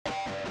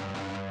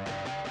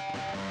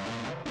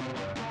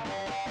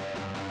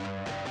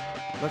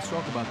Let's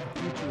talk about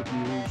the future of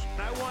news.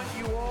 I want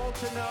you all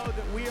to know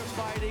that we are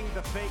fighting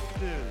the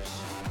fake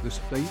news. The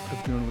state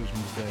of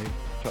journalism today.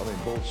 Telling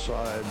both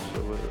sides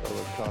of a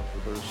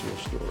controversial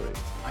story.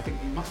 I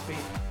think we must be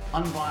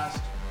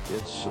unbiased.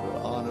 It's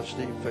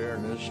honesty,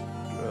 fairness,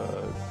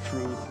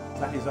 truth.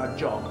 That is our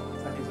job.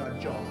 That is our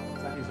job.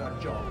 That is our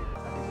job.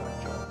 That is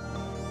our job.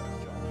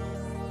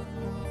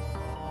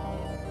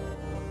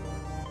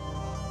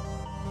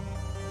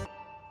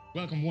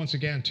 Welcome once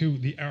again to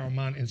the Our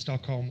Man in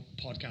Stockholm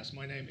podcast.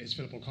 My name is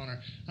Philip O'Connor,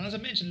 and as I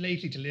mentioned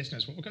lately to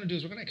listeners, what we're going to do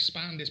is we're going to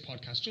expand this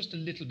podcast just a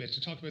little bit to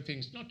talk about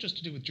things not just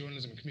to do with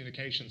journalism and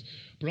communications,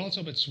 but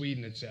also about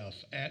Sweden itself.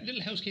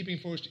 Little housekeeping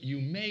first.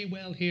 You may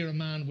well hear a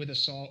man with a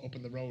saw up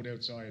on the road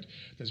outside.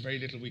 There's very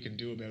little we can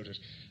do about it.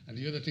 And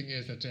the other thing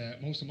is that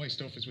most of my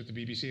stuff is with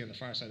the BBC on the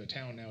far side of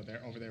town now.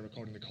 They're over there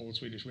recording the cold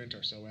Swedish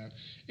winter. So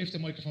if the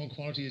microphone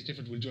quality is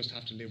different, we'll just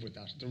have to live with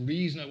that. The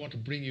reason I want to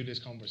bring you this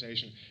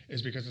conversation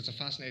is because it's a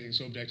fascinating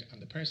subject,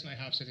 and the person I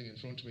have sitting in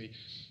front of me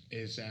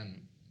is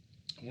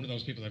one of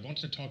those people I've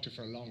wanted to talk to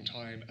for a long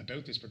time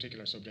about this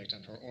particular subject,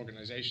 and her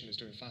organisation is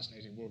doing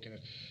fascinating work in it.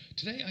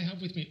 Today I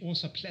have with me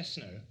Åsa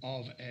Plessner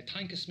of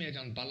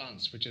Tankesmedjan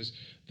Balans, which is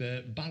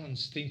the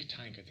Balance think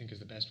tank, I think is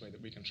the best way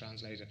that we can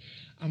translate it.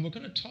 And we're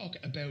going to talk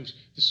about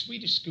the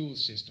Swedish school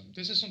system.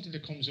 This is something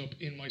that comes up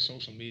in my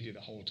social media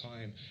the whole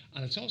time,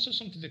 and it's also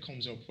something that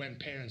comes up when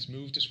parents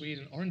move to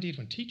Sweden, or indeed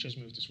when teachers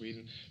move to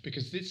Sweden,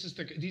 because these are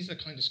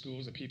the kind of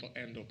schools that people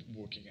end up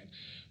working in.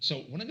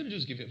 So what I'm going to do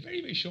is give you a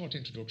very, very short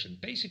introduction.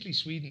 Basically,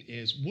 Sweden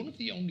is one of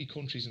the only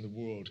countries in the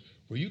world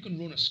where you can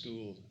run a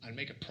school and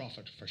make a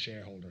profit for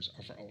shareholders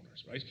or for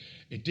owners, right?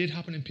 It did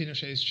happen in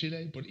Pinochet's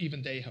Chile, but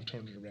even they have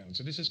turned it around.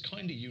 So this is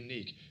kind of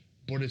unique,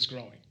 but it's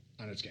growing.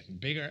 And it's getting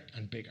bigger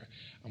and bigger.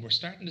 And we're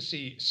starting to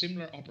see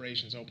similar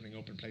operations opening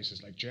up in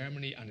places like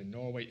Germany and in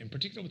Norway, in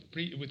particular with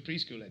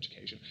preschool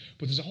education.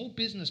 But there's a whole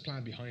business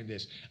plan behind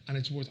this, and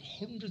it's worth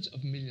hundreds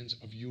of millions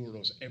of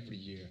euros every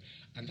year.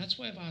 And that's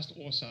why I've asked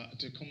Åsa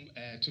to come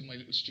to my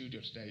little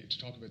studio today to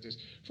talk about this.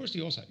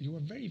 Firstly, Åsa, you are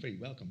very, very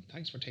welcome.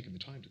 Thanks for taking the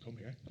time to come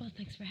here. Well,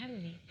 thanks for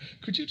having me.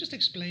 Could you just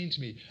explain to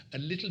me a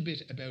little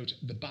bit about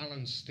the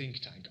Balance think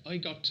tank? I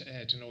got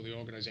to know the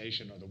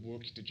organisation or the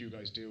work that you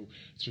guys do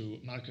through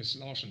Marcus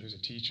Larsson, who's a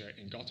teacher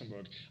in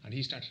Gothenburg, and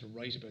he started to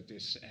write about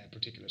this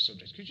particular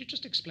subject. Could you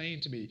just explain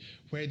to me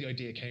where the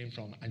idea came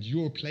from and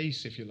your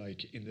place, if you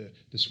like, in the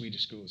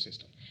Swedish school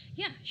system?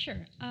 Yeah,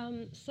 sure.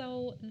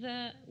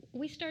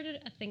 We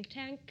started a think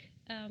tank,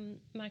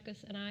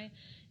 Marcus and I,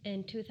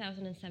 in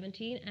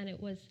 2017, and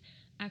it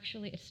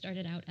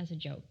started out as a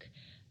joke.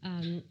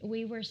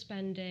 We were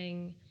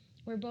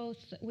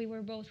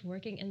both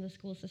working in the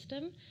school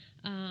system.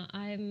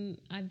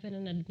 I've been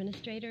an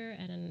administrator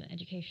and an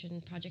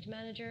education project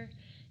manager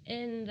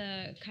in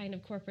the kind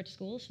of corporate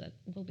schools that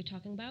we'll be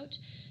talking about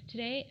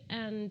today.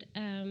 And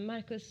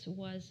Marcus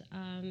was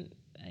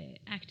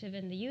active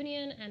in the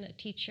union and a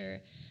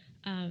teacher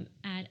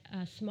at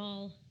a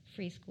small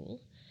free school.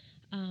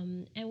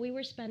 And we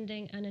were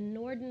spending an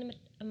inordinate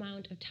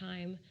amount of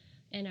time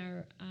in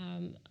our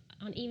on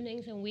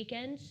evenings and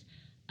weekends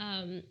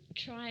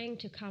trying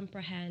to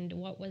comprehend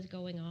what was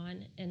going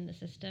on in the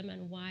system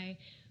and why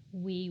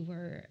we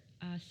were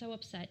so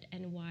upset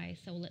and why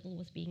so little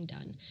was being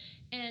done.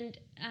 And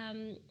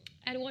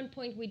at one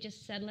point we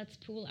just said, let's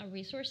pool our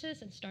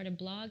resources and start a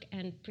blog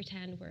and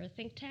pretend we're a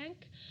think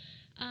tank.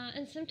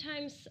 And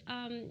sometimes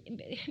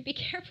be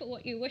careful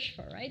what you wish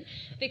for, right?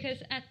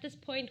 Because at this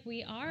point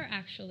we are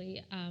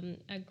actually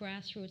a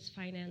grassroots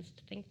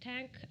financed think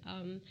tank.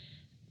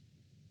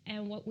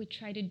 And what we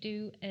try to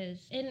do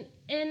is, in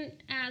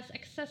as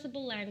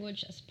accessible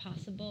language as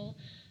possible,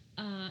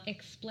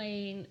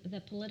 explain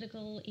the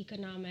political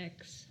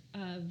economics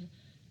of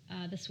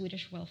the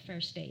Swedish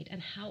welfare state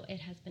and how it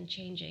has been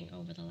changing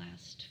over the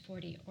last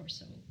 40 or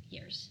so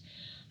years.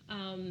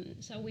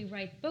 So we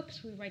write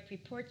books, we write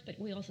reports, but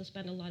we also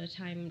spend a lot of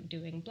time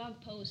doing blog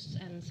posts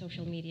and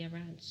social media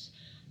rants,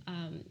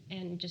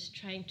 and just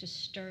trying to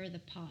stir the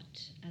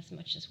pot as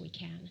much as we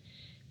can.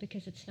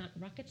 Because it's not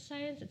rocket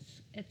science,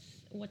 it's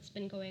what's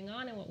been going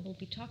on, and what we'll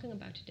be talking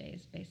about today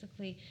is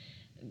basically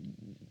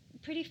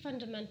pretty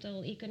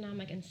fundamental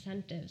economic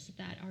incentives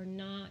that are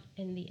not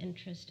in the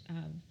interest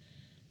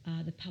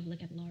of the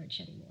public at large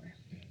anymore.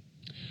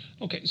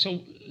 Okay,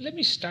 so let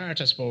me start,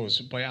 I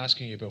suppose, by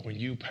asking you about when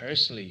you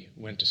personally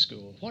went to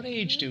school. What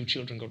age do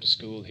children go to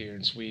school here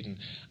in Sweden,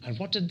 and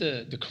what did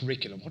the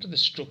curriculum, what did the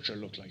structure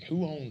look like?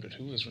 Who owned it?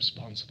 Who was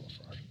responsible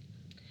for it?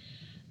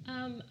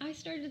 I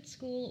started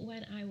school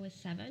when I was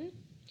 7.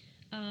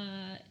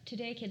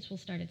 Today kids will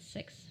start at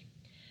 6.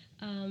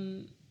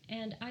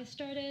 And I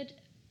started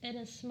in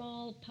a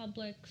small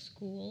public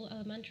school,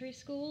 elementary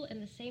school, in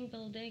the same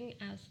building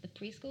as the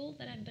preschool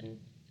that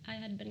I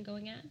had been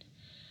going at.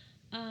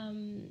 I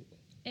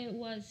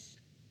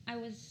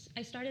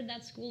started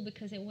that school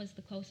because it was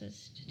the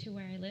closest to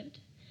where I lived.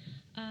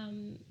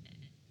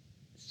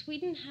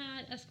 Sweden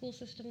had a school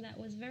system that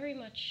was very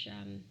much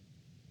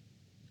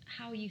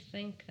how you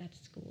think that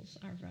schools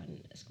are run.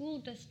 School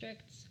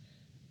districts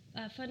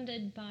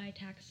funded by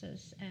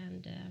taxes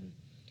and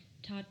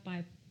taught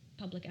by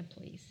public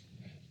employees.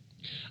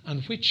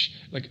 And which,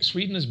 like,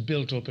 Sweden is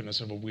built up in a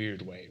sort of a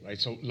weird way, right?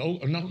 So,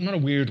 not a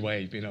weird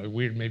way,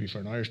 weird maybe for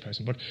an Irish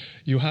person, but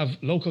you have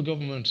local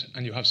government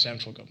and you have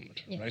central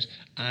government, Yes. right?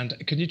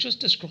 And can you just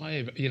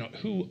describe,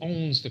 who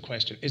owns the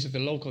question? Is it the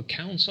local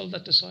council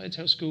that decides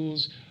how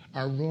schools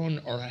are run,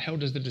 or how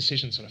does the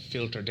decision sort of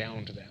filter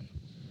down to them?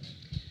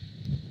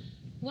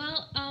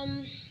 Well,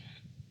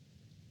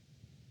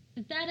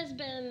 that has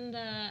been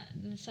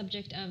the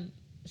subject of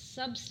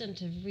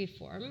substantive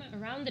reform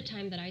around the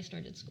time that I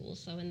started school,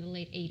 so in the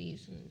late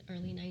 80s and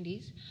early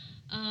 90s.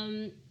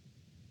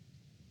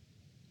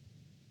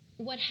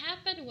 What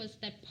happened was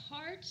that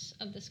parts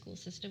of the school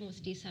system was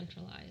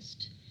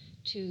decentralized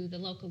to the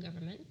local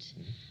government,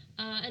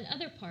 and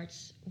other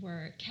parts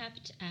were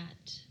kept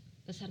at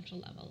the central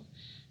level.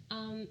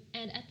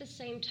 And at the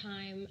same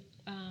time,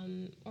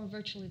 or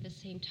virtually the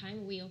same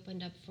time, we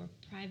opened up for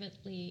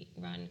privately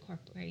run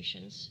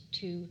corporations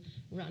to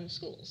run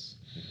schools.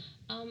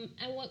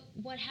 And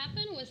what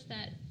happened was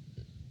that,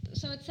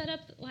 so it's set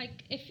up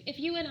like if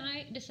you and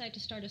I decide to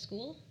start a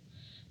school,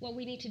 what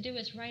we need to do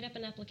is write up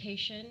an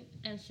application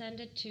and send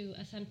it to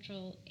a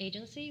central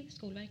agency,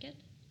 Skolverket,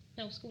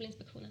 no,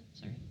 Skolinspektionen,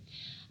 sorry.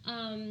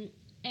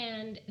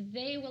 And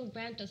they will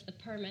grant us the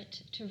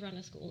permit to run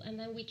a school, and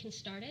then we can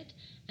start it.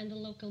 And the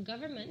local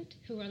government,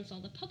 who runs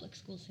all the public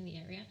schools in the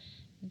area,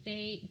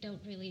 they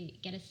don't really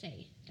get a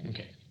say in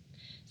Okay.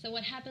 that. So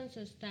what happens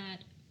is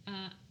that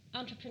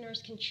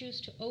entrepreneurs can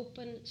choose to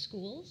open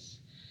schools.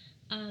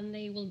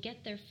 They will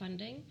get their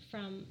funding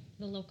from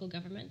the local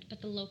government,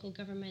 but the local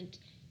government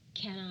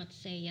cannot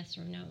say yes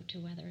or no to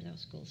whether those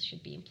schools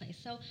should be in place.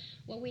 So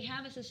what we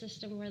have is a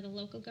system where the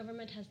local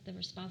government has the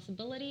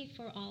responsibility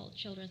for all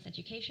children's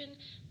education,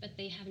 but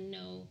they have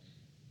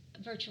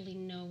virtually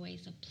no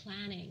ways of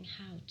planning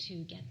how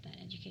to get that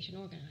education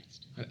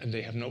organized. And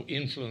they have no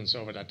influence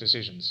over that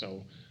decision.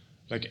 So,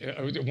 like,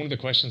 one of the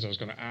questions I was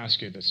going to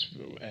ask you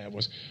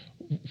was,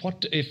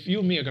 what if you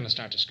and me are going to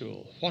start a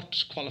school? What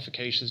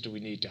qualifications do we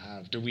need to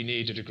have? Do we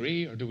need a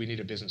degree or do we need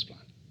a business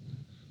plan?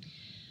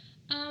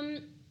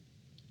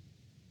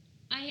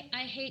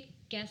 I hate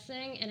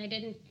guessing, and I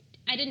didn't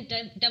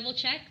double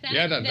check that.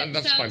 Yeah,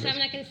 that's fine. So I'm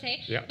not going to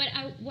say. Yeah. But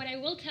what I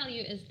will tell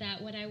you is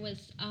that when I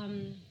was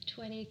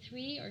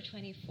 23 or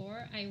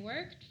 24, I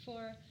worked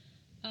for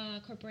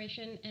a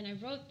corporation, and I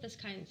wrote this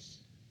kind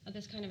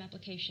of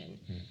application.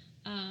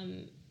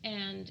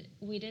 And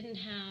we didn't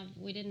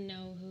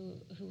know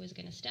who was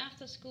going to staff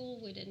the school.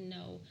 We didn't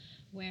know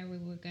where we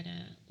were going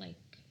to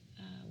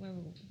where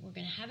we were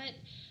going to have it.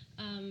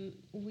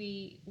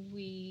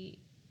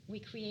 We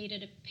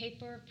created a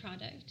paper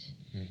product,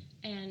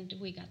 and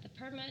we got the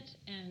permit,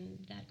 and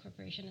that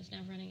corporation is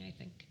now running, I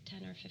think,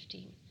 10 or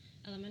 15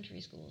 elementary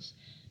schools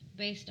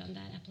based on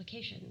that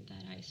application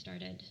that I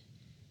started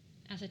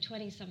as a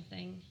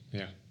 20-something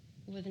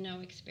with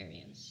no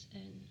experience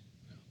in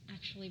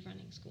actually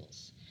running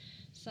schools.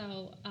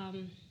 So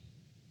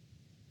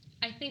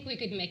I think we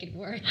could make it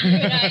work. You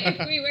and I,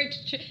 if we were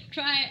to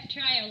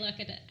try a look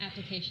at the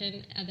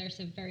application, there's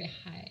a very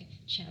high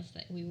chance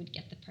that we would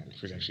get the permit.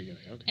 We'd actually get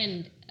it, okay.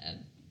 And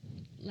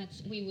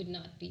we would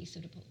not be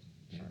suitable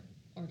for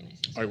organizing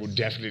schools. I would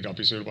definitely not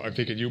be suitable. I'm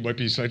thinking you might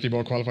be slightly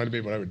more qualified than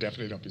me, but I would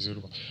definitely not be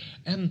suitable.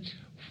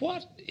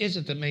 What is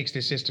it that makes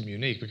this system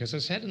unique? Because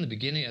as I said in the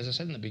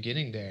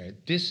beginning there,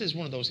 this is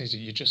one of those things that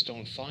you just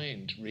don't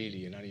find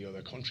really in any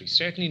other country.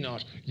 Certainly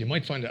not. You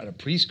might find it at a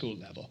preschool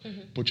level,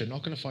 but you're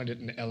not going to find it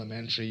in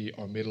elementary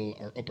or middle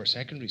or upper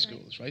secondary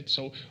schools, right?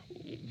 So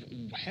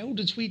how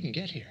did Sweden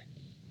get here?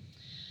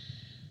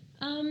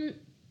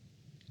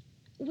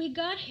 We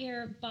got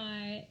here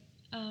by,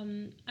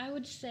 I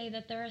would say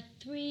that there are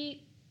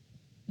three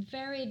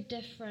very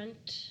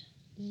different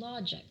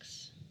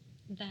logics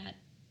that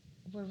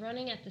were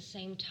running at the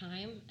same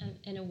time and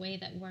in a way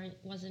that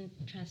wasn't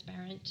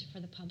transparent for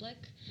the public.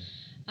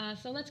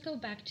 So let's go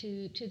back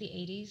to the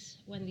 80s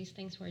when these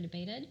things were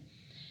debated.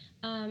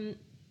 In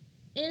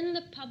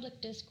the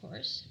public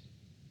discourse,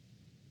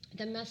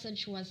 the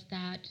message was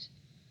that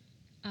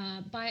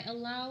by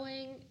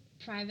allowing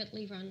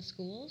privately run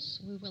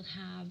schools, we will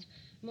have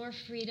more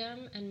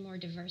freedom and more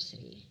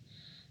diversity.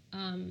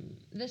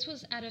 This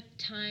was at a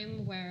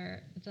time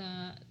where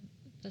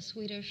the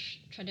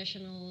Swedish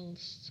traditional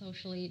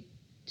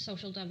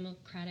social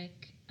democratic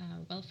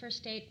welfare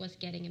state was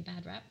getting a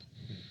bad rep.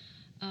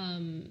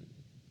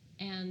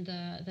 And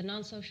the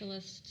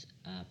non-socialist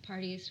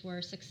parties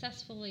were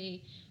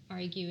successfully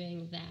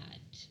arguing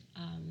that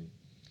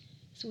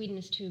Sweden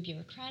is too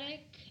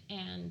bureaucratic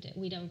and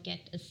we don't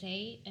get a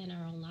say in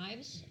our own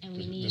lives, and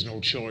There's no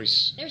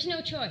choice. There's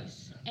no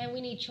choice, and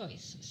we need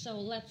choice. So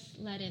let's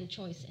let in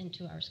choice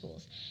into our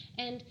schools.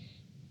 And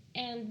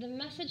the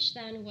message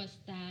then was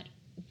that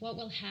what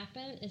will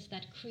happen is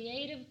that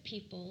creative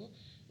people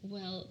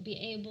will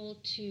be able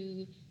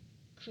to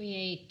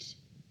create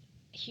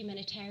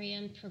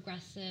humanitarian,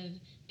 progressive,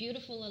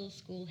 beautiful little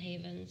school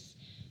havens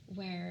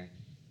where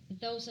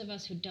those of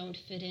us who don't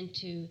fit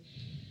into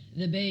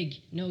the big,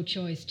 no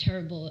choice,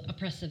 terrible,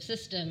 oppressive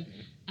system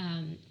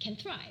can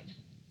thrive.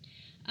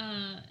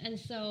 And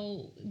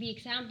so the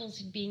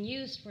examples being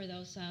used were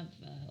those of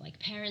like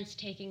parents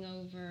taking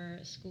over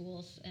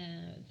schools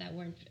that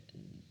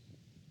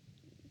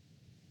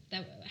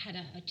had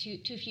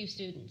too few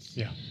students.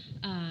 Yeah.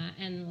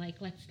 And like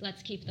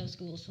let's keep those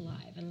schools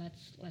alive, and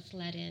let's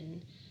let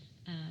in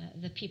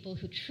the people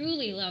who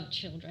truly love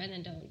children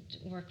and don't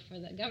work for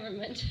the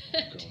government.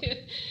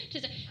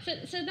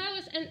 So that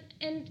was,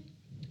 and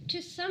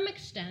to some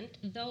extent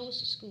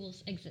those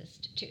schools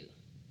exist too.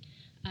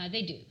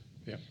 They do.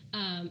 Yeah.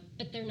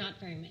 But they're not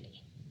very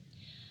many.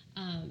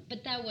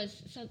 But that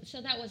was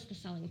so that was the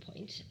selling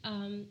point.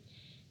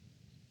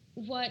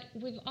 What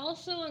we've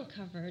also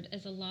uncovered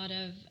is a lot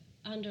of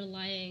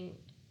underlying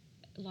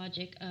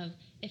logic of,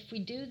 if we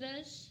do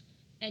this,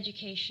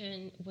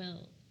 education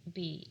will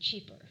be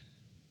cheaper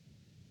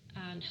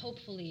and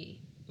hopefully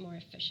more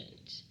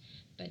efficient,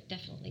 but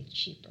definitely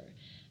cheaper.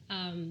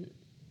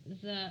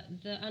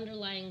 The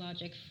underlying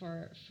logic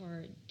for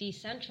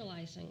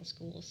decentralizing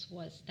schools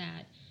was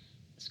that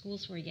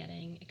schools were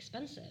getting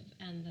expensive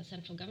and the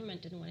central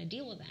government didn't want to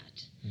deal with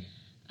that.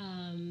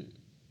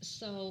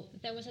 So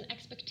there was an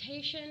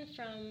expectation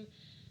from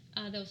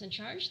those in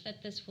charge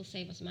that this will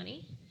save us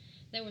money.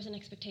 There was an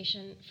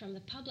expectation from the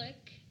public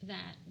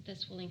that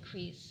this will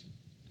increase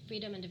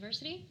freedom and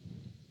diversity.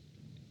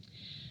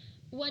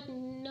 What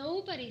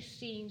nobody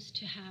seems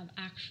to have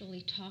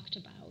actually talked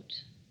about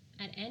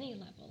at any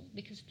level,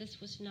 because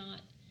this was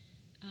not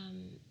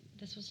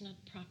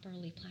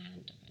properly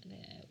planned.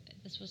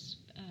 This was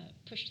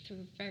pushed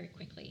through very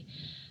quickly.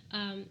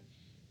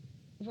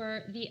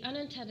 Were the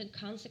unintended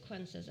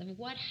consequences of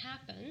what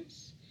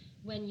happens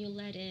when you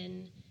let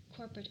in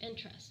corporate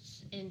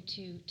interests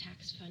into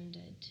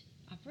tax-funded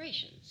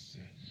operations.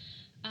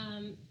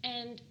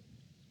 And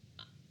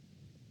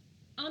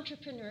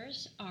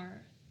entrepreneurs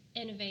are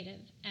innovative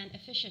and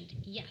efficient,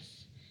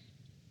 yes,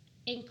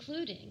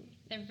 including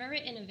they're very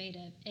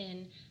innovative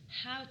in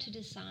how to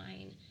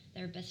design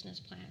their business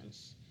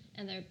plans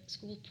and their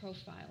school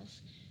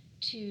profiles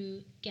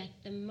to get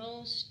the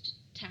most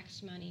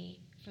tax money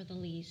for the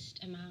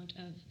least amount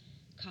of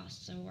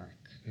costs and work.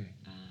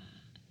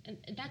 And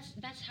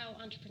that's how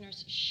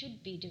entrepreneurs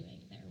should be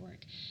doing their work.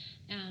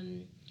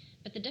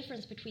 But the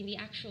difference between the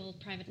actual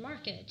private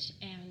market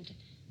and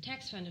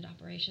tax-funded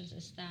operations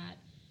is that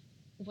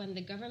when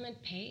the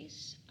government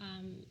pays,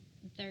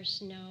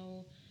 there's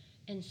no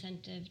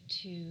incentive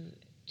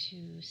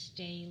to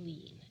stay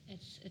lean.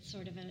 It's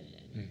sort of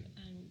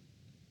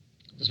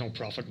there's no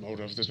profit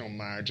motive, there's no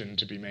margin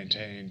to be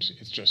maintained.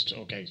 It's just,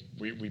 okay,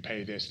 we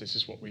pay this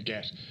is what we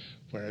get.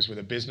 Whereas with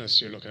a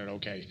business, you're looking at,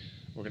 okay,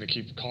 we're going to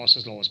keep costs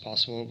as low as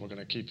possible, we're going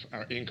to keep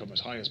our income as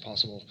high as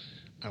possible,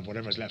 and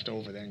whatever's left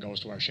over then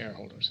goes to our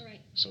shareholders.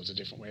 Right. So it's a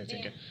different way of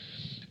thinking.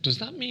 Does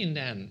that mean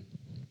then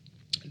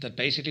that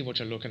basically what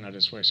you're looking at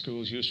is where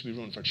schools used to be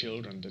run for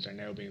children, that they're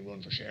now being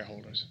run for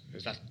shareholders?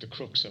 Is that the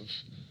crux of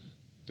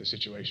the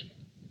situation?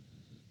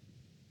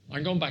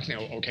 I'm going back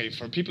now, okay,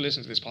 for people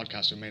listening to this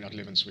podcast who may not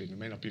live in Sweden, who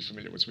may not be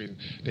familiar with Sweden,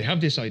 they have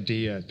this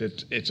idea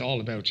that it's all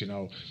about,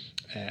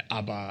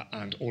 ABBA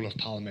and Olof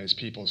Palme's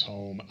People's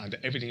Home, and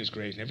everything is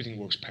great and everything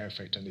works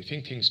perfect, and they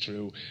think things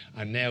through.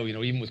 And now,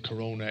 even with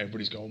Corona,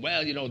 everybody's going,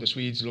 well, the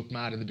Swedes looked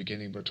mad in the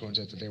beginning, but it turns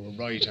out that they were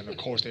right, and of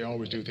course they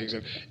always do things.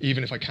 And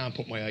even if I can't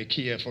put my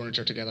IKEA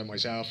furniture together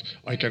myself,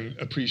 I can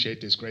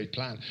appreciate this great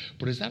plan.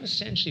 But is that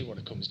essentially what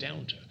it comes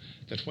down to?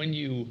 That when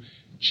you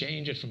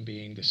change it from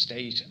being the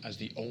state as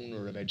the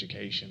owner of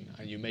education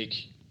and you make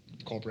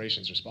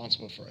corporations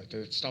responsible for it,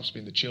 that it stops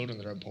being the children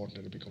that are important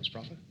and it becomes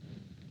profit?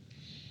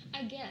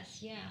 I guess,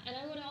 yeah. And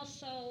I would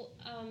also,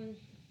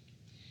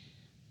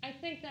 I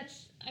think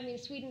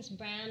Sweden's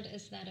brand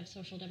is that of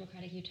social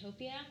democratic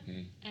utopia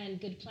and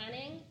good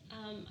planning.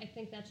 I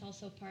think that's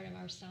also part of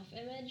our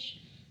self-image.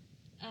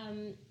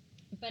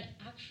 But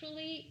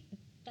actually,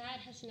 that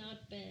has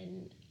not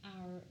been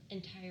our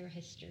entire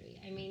history.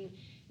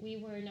 We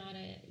were not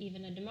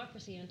even a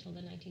democracy until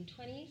the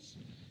 1920s.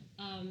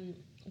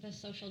 The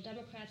Social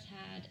Democrats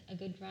had a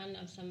good run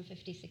of some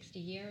 50, 60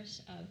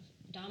 years of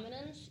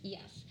dominance,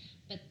 yes,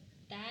 but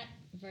that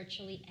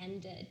virtually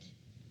ended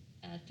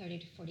 30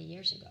 to 40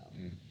 years ago.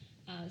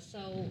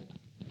 So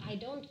I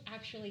don't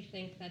actually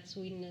think that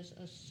Sweden is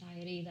a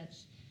society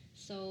that's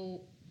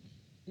so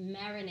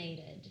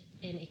marinated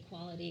in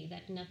equality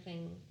that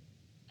nothing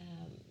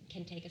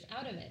can take us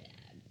out of it.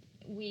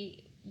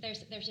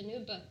 There's a new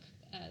book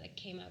that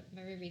came out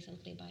very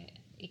recently by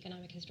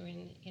economic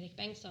historian Erik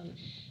Bengtsson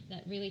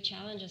that really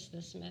challenges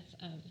this myth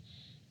of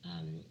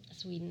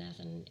Sweden as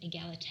an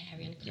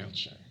egalitarian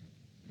culture.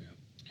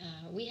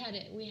 Yeah. We had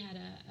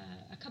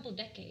a couple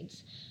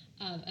decades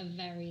of a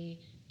very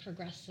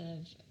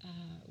progressive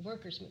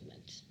workers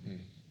movement,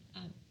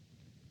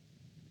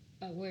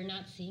 but we're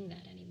not seeing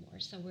that anymore.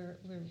 So we're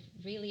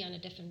really on a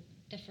different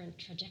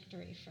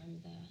trajectory from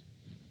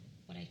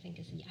what I think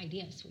is the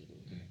idea of Sweden.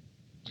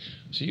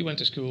 So you went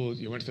to school,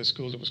 you went to the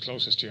school that was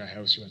closest to your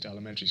house, you went to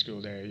elementary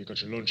school there, you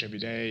got your lunch every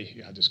day,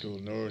 you had the school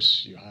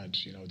nurse, you had,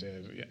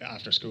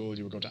 after school,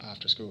 you would go to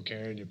after school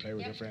care and you play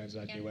with your friends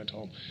and you went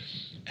home.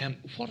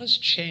 What has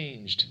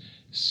changed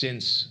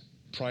since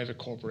private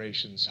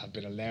corporations have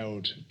been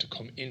allowed to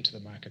come into the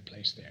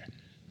marketplace there.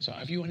 So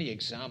have you any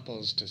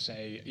examples to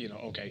say,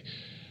 okay,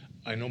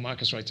 I know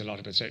Marcus writes a lot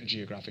about certain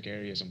geographic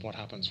areas and what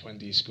happens when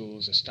these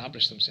schools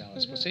establish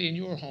themselves, but say in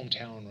your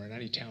hometown or in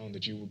any town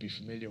that you would be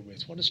familiar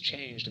with, what has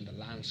changed in the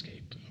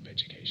landscape of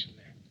education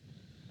there?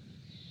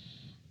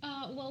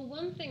 Well,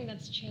 one thing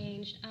that's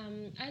changed,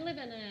 I live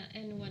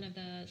in one of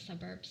the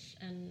suburbs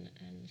in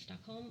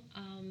Stockholm,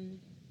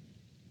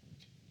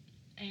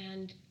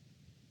 and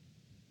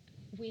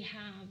we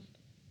have,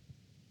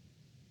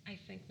 I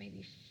think,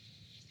 maybe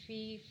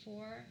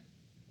 3-4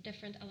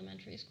 different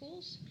elementary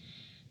schools,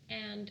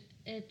 and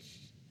it's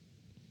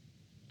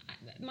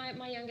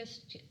my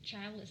youngest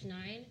child is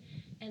 9,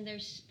 and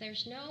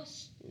there's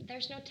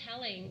no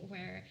telling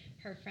where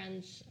her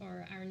friends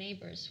or our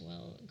neighbors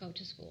will go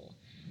to school.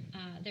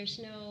 There's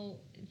no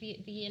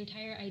the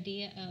entire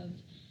idea of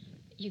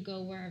you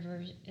go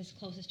wherever is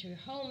closest to your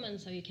home, and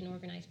so you can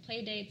organize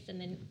play dates in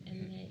the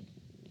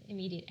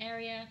immediate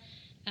area.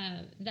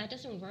 That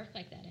doesn't work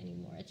like that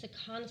anymore. It's a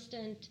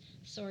constant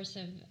source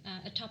of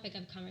a topic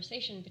of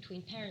conversation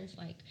between parents,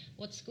 like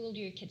what school do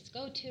your kids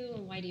go to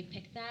and why do you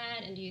pick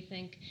that, and do you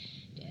think,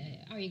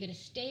 are you going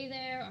to stay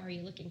there, are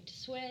you looking to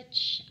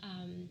switch,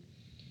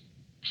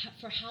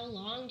 for how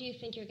long do you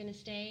think you're going to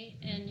stay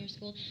in your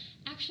school?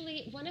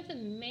 Actually, one of the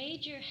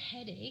major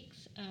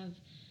headaches of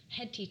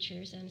head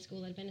teachers and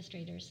school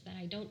administrators that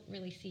I don't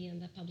really see in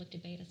the public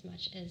debate as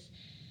much is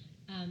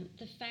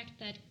the fact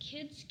that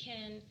kids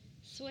can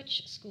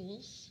switch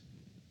schools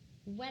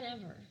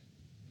whenever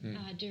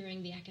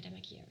during the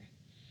academic year.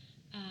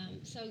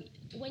 So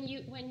when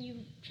you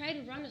try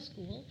to run a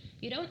school,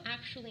 you don't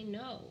actually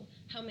know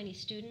how many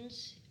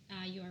students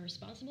you are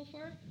responsible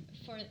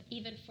for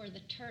even for the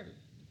term,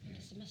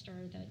 the semester,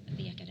 or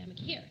the academic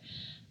year.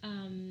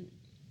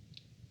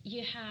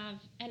 You have,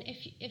 and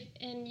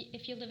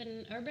if you live in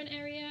an urban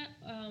area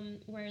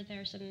where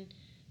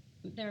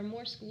there are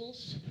more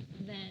schools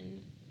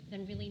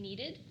than really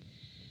needed,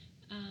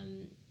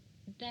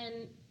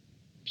 then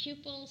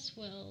pupils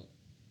will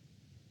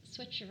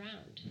switch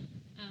around.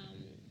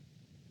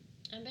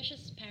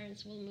 Ambitious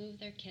parents will move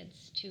their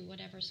kids to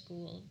whatever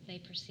school they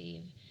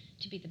perceive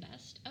to be the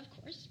best, of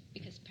course,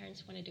 because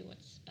parents want to do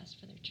what's best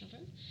for their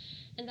children.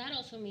 And that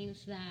also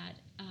means that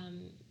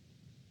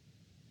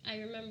I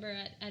remember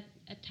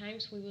at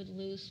times we would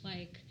lose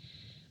like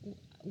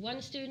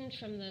one student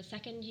from the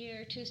second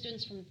year, 2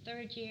 students from the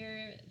third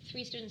year,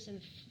 3 students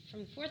from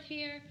the fourth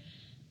year,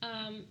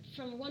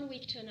 from one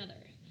week to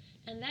another.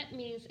 And that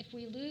means if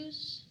we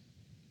lose,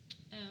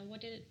 what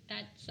did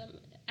that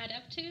add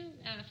up to?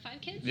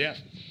 5 kids? Yeah.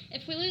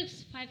 If we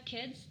lose 5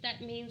 kids,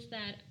 that means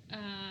that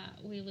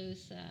we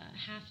lose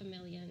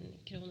 500,000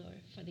 kronor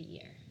for the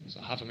year. So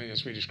 500,000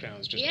 Swedish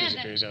crowns just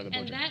disappears out of the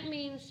budget. And that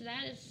means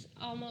that is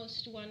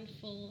almost one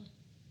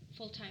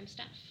full-time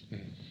staff.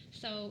 Mm-hmm.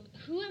 So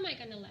who am I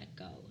going to let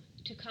go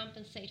to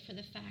compensate for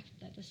the fact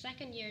that the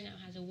second year now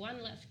has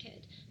 1 less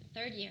kid, the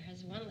third year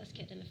has 1 less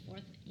kid, and the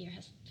fourth year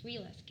has 3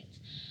 less kids?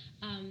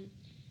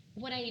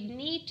 What I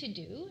need to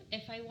do,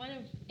 if I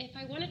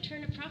want to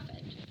turn a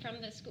profit from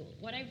the school,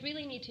 what I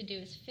really need to do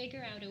is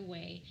figure out a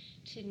way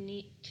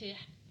to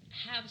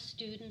have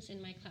students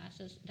in my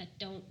classes that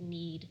don't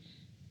need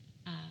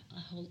a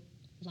whole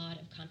lot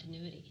of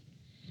continuity.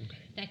 Okay.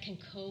 That can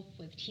cope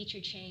with teacher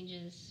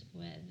changes,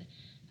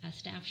 with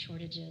staff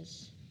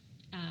shortages,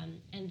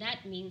 and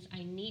that means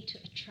I need to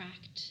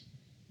attract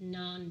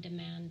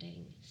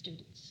non-demanding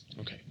students.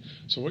 Okay,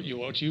 so what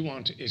you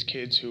want is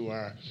kids who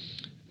are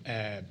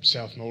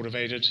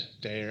self-motivated.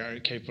 They are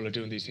capable of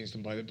doing these things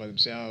by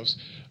themselves.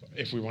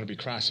 If we want to be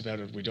crass about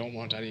it, we don't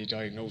want any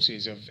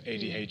diagnoses of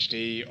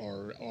ADHD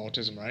or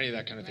autism or any of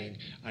that kind of thing,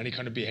 any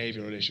kind of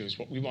behavioural issues.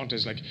 What we want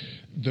is like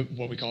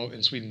what we call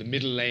in Sweden the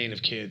middle lane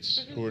of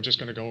kids who are just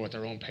going to go at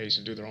their own pace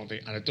and do their own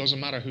thing, and it doesn't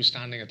matter who's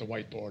standing at the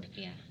whiteboard.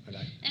 Yeah.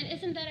 And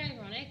isn't that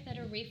ironic that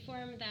a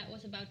reform that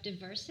was about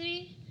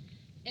diversity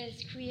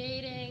is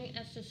creating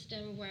a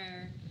system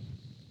where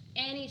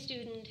any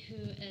student who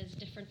is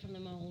different from the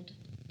mold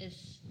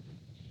is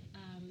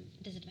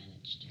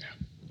disadvantaged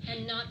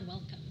and not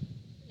welcome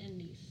in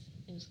these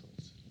new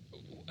schools?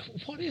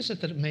 What is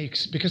it that it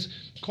makes, because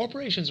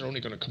corporations are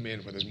only going to come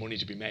in where there's money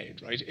to be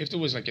made, right? If there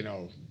was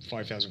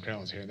 5,000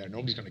 crowns here and there,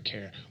 nobody's going to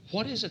care.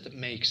 What is it that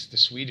makes the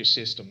Swedish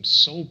system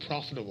so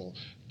profitable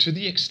to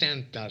the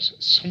extent that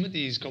some of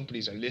these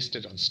companies are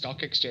listed on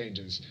stock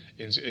exchanges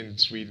in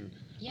Sweden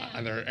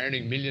and they're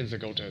earning millions that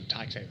go to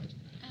tax havens?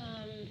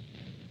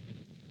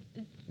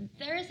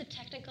 There is a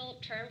technical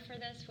term for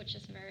this, which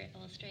is very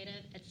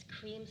illustrative. It's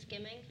cream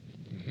skimming.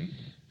 Mm-hmm.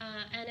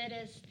 And it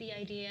is the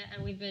idea,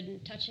 and we've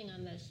been touching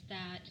on this,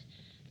 that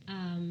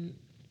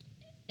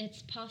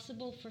it's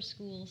possible for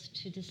schools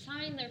to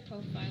design their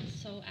profiles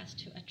so as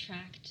to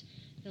attract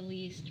the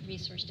least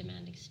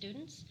resource-demanding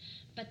students.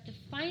 But the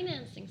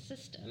financing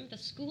system, the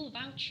school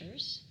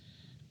vouchers,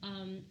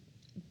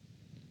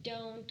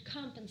 don't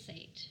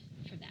compensate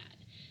for that.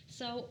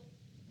 So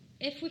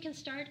if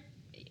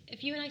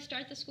you and I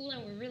start the school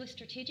and we're really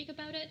strategic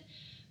about it,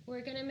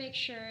 we're going to make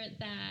sure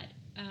that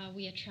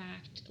we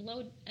attract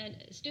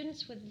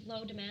students with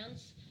low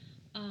demands,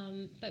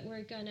 but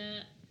we're going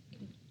to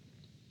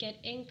get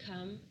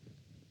income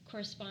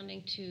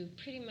corresponding to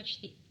pretty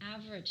much the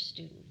average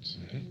student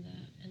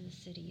in the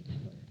city that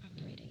we're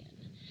operating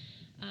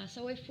in.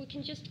 So if we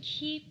can just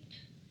keep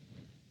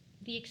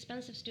the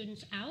expensive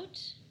students out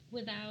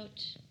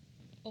without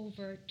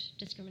overt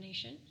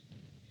discrimination,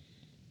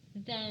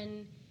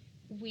 then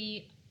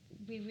we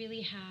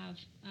really have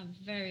a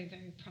very,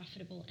 very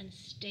profitable and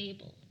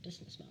stable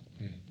business model.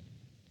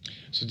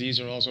 So these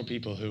are also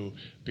people who,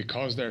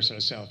 because they're sort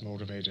of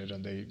self-motivated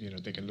and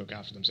they can look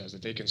after themselves,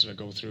 that they can sort of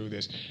go through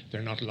this.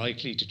 They're not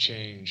likely to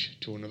change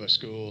to another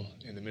school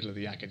in the middle of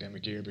the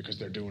academic year because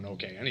they're doing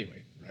okay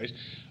anyway, right?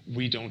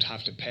 We don't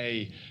have to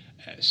pay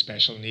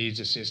special needs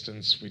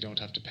assistance. We don't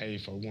have to pay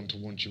for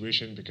one-to-one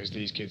tuition because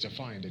these kids are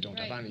fine. They don't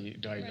have any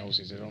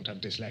diagnoses. They don't have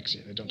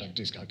dyslexia. They don't have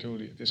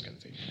dyscalculia, this kind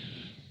of thing.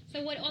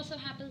 So what also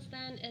happens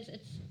then is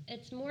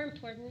it's more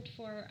important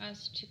for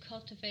us to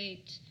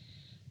cultivate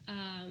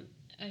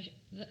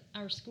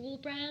our school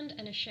brand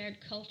and a shared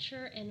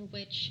culture in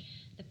which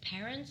the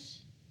parents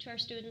to our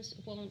students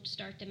won't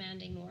start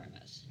demanding more of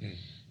us.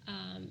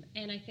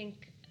 And I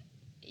think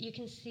you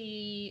can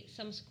see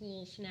some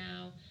schools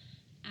now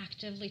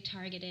actively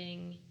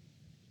targeting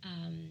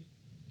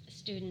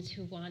students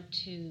who want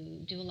to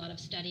do a lot of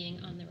studying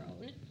on their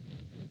own.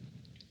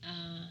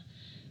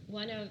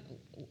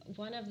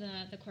 One of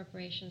the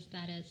corporations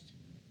that is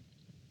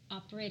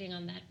operating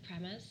on that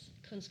premise,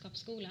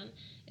 Kunskapsskolan,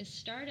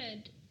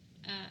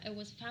 it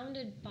was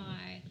founded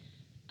by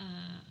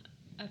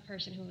a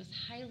person who was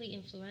highly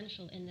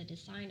influential in the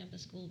design of the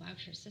school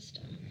voucher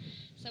system.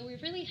 So we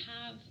really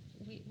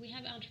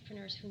have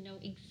entrepreneurs who know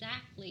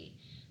exactly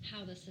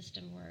how the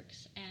system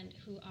works and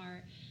who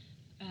are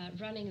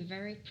running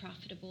very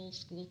profitable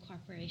school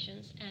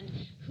corporations and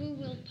who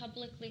will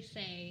publicly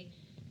say,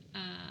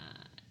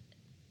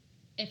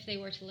 if they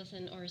were to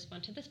listen or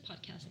respond to this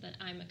podcast, that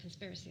I'm a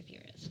conspiracy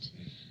theorist.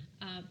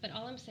 But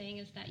all I'm saying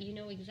is that you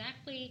know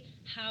exactly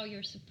how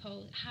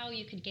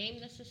you could game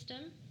the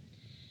system,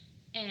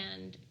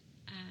 and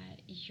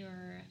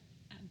your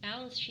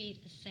balance sheet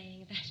is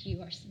saying that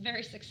you are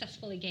very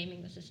successfully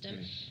gaming the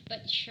system.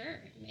 But sure,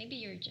 maybe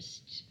you're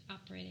just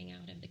operating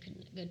out of the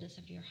goodness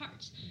of your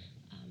hearts.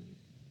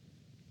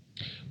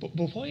 But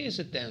why is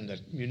it then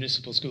that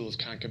municipal schools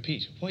can't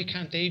compete? Why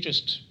can't they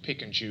just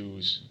pick and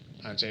choose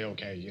and say,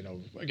 okay,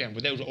 again,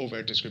 without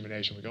overt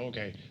discrimination, we go,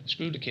 okay,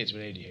 screw the kids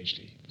with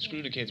ADHD,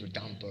 screw the kids with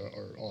DAMP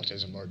or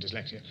autism or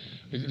dyslexia,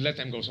 let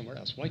them go somewhere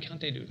else. Why can't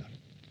they do that?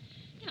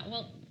 Yeah,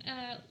 well,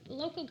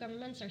 local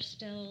governments are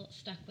still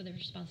stuck with the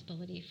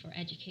responsibility for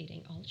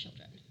educating all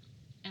children.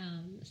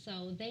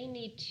 So they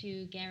need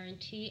to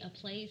guarantee a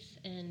place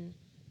in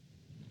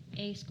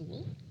a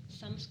school,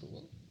 some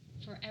school,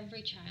 for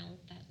every child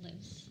that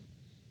lives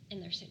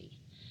in their city.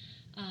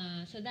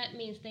 So that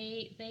means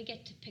they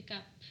get to pick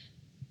up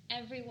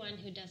everyone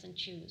who doesn't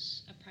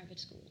choose a private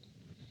school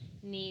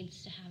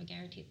needs to have a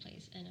guaranteed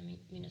place in a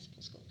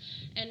municipal school.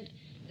 And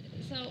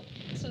so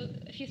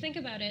if you think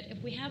about it,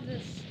 if we have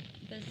this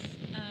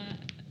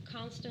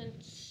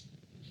constant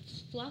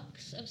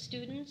flux of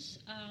students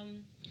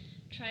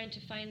trying to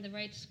find the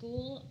right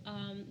school,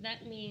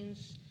 that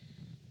means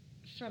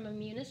from a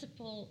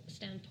municipal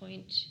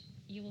standpoint,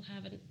 you will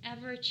have an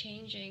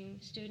ever-changing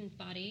student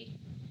body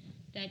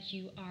that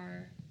you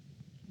are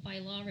by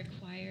law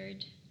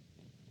required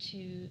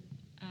to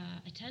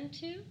attend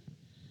to,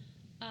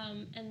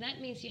 and that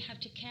means you have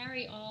to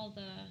carry all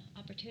the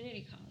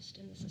opportunity cost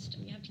in the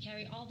system. You have to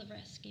carry all the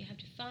risk. You have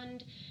to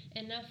fund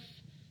enough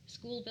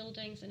school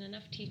buildings and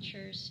enough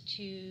teachers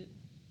to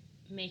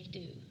make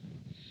do.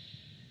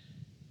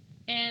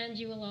 And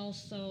you will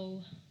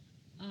also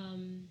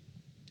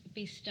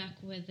be stuck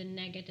with the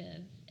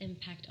negative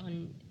impact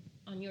on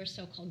your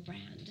so-called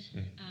brand,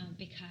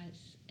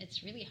 because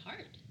it's really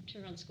hard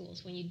to run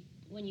schools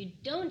when you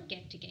don't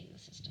get to game the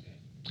system.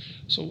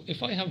 So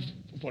if I have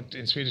what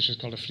in Swedish is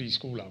called a free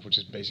skola, which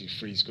is basically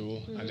free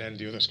school, and then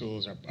the other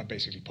schools are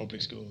basically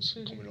public schools,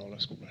 kommunala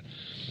skolan.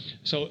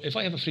 So if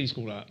I have a free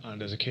skola and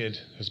there's a kid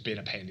who's been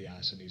a pain in the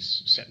ass and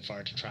he's setting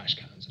fire to trash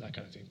cans and that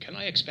kind of thing, can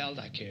I expel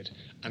that kid?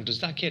 And does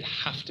that kid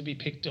have to be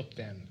picked up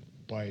then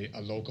by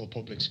a local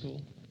public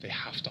school? They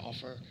have to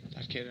offer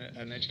that kid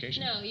an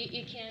education? No,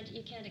 you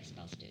can't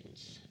expel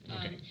students.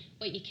 Okay.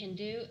 What you can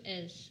do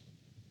is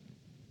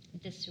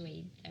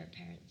dissuade their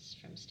parents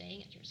from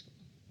staying at your school.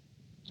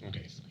 Okay.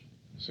 Obviously.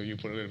 So you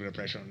put a little bit of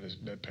pressure on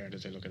the parent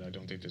and say, look, I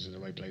don't think this is the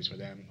right place for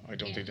them. I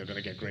don't think they're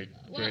going to get great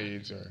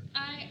grades. Or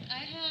I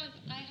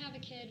have a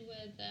kid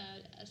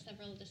with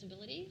several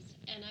disabilities,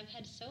 and I've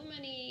had so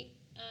many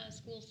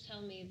schools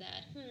tell me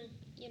that,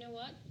 you know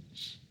what,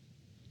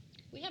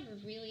 we have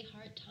a really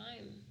hard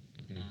time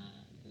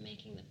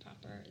making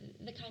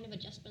the kind of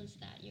adjustments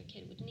that your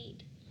kid would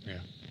need. Yeah.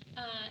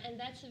 And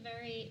that's a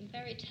very,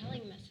 very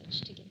telling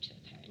message to give to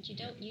a parent.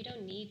 You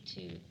don't need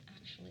to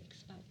actually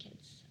expel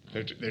kids.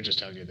 They're just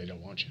telling you they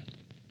don't want you.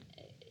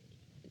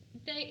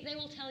 They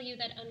will tell you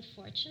that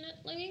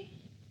unfortunately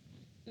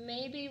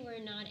maybe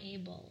we're not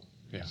able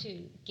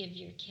to give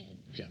your kid.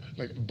 Yeah,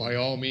 like by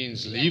all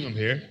means, leave them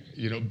here,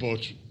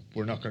 but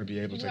we're not going to be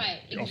able to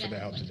offer the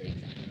help today.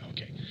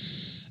 Exactly.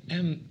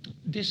 Okay.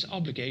 This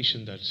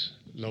obligation that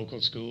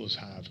local schools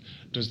have,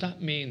 does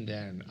that mean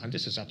then, and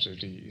this is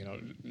absolutely,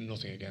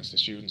 nothing against the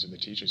students and the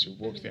teachers who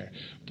work there,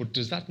 but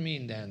does that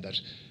mean then that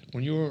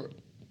when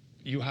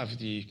you have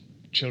the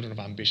children of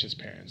ambitious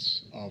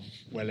parents, of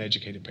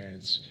well-educated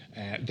parents,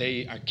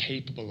 they are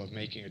capable of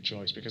making a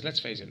choice? Because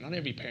let's face it, not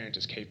every parent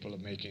is capable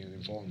of making an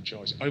informed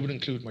choice. I would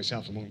include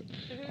myself among them.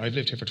 I've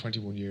lived here for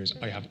 21 years.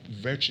 I have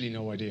virtually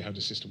no idea how the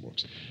system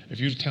works.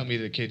 If you tell me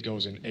that a kid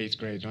goes in 8th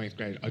grade, 9th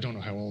grade, I don't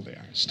know how old they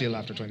are, still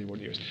after 21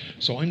 years.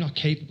 So I'm not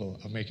capable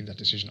of making that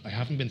decision. I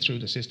haven't been through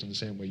the system the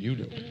same way you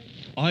do.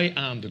 I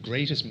am the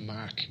greatest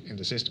mark in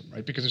the system,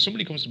 right? Because if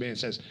somebody comes to me and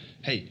says,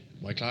 hey,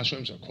 my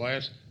classrooms are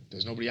quiet,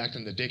 there's nobody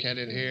acting the dickhead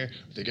in here,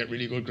 they get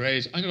really good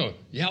grades, I go,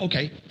 yeah,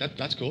 okay,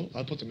 that's cool,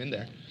 I'll put them in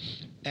there.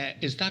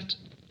 Is that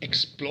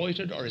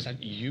exploited, or is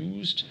that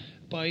used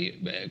by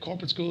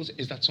corporate schools?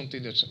 Is that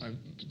something that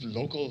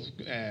local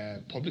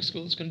public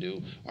schools can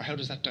do, or how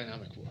does that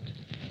dynamic work?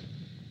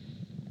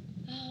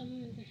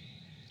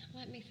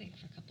 Let me think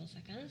for a couple of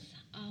seconds.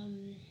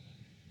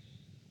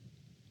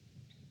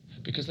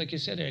 Because like you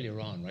said earlier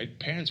on, right,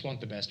 parents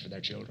want the best for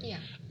their children. Yeah.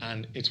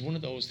 And it's one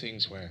of those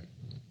things where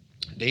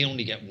they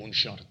only get one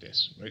shot at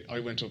this, right?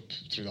 I went up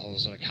through the whole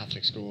sort of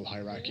Catholic school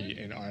hierarchy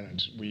in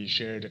Ireland. We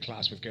shared a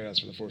class with girls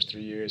for the first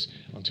 3 years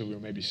until we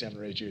were maybe 7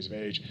 or 8 years of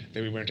age.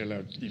 Then we weren't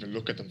allowed to even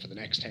look at them for the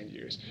next 10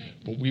 years.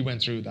 But we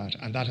went through that,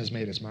 and that has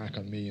made its mark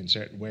on me in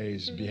certain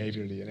ways,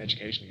 behaviourally and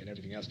educationally and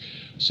everything else.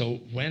 So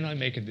when I'm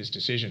making this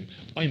decision,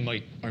 I'm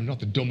not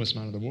the dumbest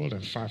man in the world,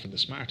 I'm far from the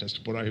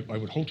smartest, but I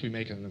would hope to be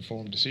making an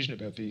informed decision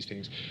about these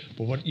things.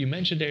 But what you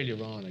mentioned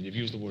earlier on, and you've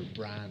used the word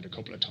brand a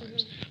couple of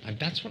times, and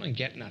that's what I'm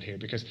getting at here,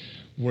 because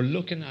we're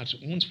looking at,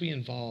 once we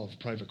involve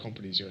private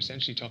companies, you're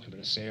essentially talking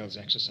about a sales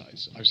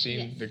exercise. I've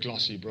seen the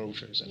glossy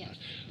brochures and that.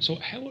 So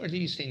how are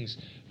these things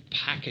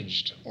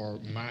packaged or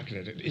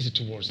marketed? Is it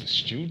towards the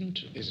student?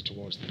 Is it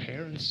towards the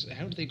parents?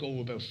 How do they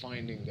go about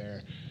finding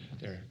their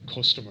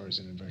customers,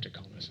 in inverted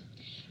commas?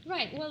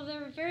 Right, well,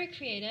 they're very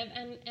creative,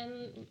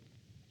 and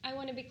I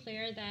want to be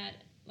clear that,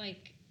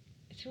 like,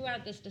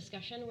 throughout this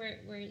discussion,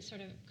 we're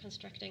sort of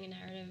constructing a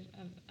narrative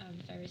of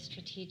very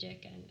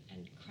strategic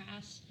and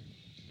crass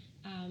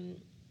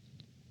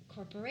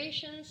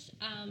corporations,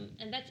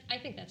 and I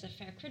think that's a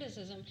fair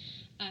criticism.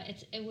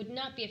 It would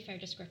not be a fair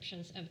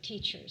description of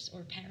teachers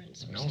or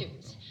parents or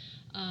students.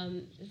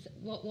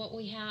 What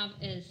we have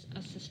is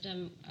a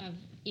system of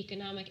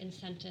economic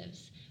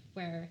incentives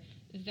where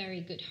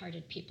very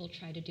good-hearted people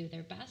try to do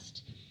their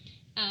best,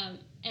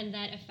 and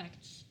that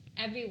affects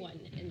everyone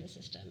in the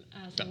system.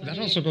 That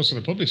also goes to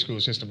the public school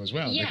system as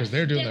well, because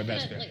they're doing their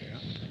best there.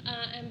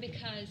 And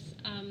because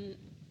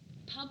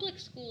public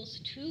schools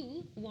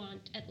too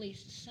want at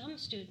least some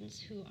students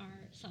who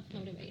are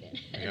self-motivated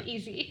and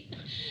easy,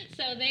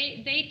 so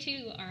they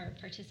too are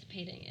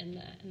participating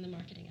in the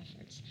marketing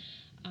efforts.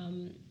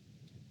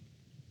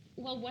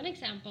 Well, one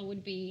example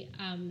would be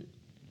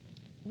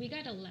we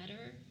got a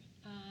letter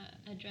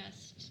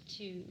addressed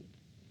to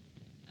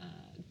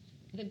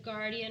the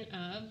guardian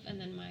of, and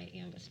then my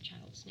youngest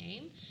child's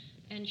name,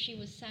 and she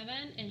was 7,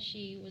 and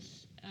she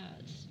was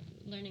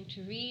learning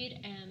to read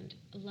and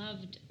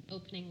loved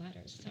opening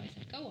letters. So I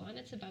said, go on,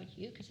 it's about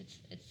you, because it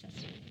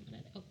says your name on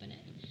it, open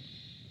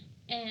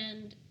it.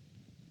 And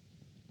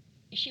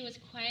she was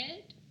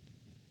quiet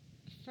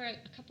for a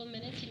couple of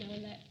minutes,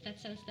 that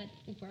sense that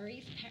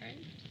worries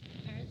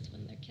parents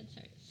when their kids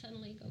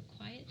suddenly go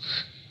quiet.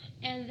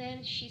 And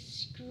then she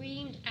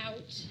screamed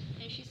out,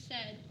 and she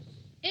said,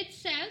 it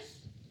says,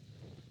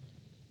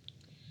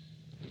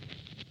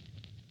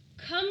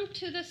 come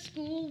to the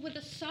school with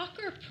a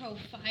soccer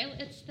profile.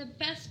 It's the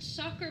best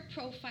soccer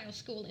profile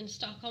school in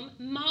Stockholm.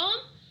 Mom,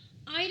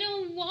 I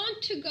don't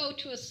want to go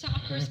to a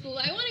soccer school.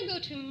 I want to go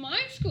to my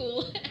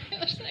school. I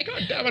was like,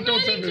 God damn it,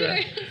 don't send me there.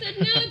 I said,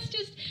 no,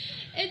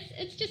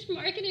 it's just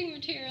marketing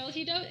materials.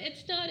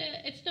 It's not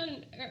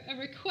a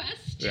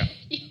request. Yeah.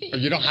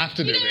 You don't have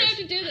to do this. You don't have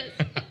to do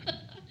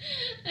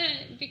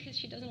this. Because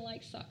she doesn't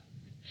like soccer.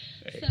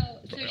 So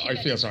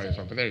I feel sorry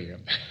for her, but there you go.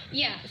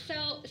 Yeah.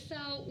 So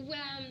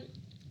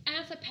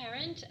as a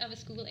parent of a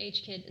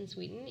school-age kid in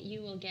Sweden,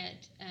 you will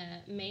get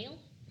mail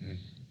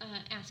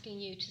asking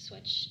you to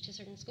switch to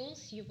certain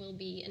schools. You will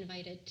be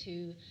invited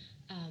to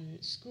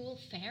school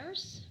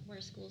fairs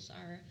where schools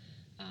are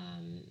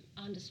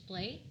on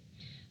display.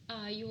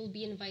 You will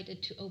be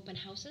invited to open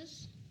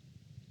houses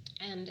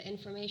and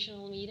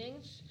informational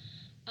meetings.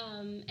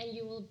 And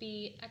you will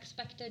be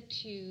expected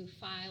to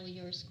file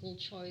your school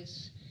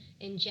choice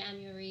in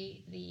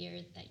January, the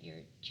year that your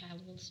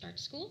child will start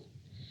school.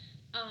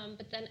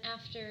 But then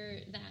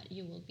after that,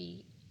 you will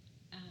be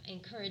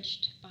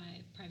encouraged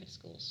by private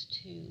schools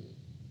to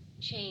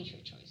change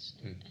your choice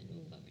and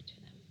move over to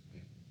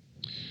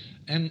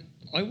them.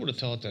 I would have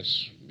thought that,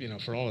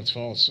 for all its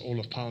faults,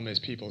 Olof Palme's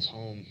People's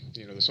Home,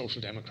 the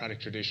social democratic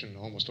tradition,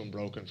 almost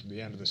unbroken from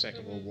the end of the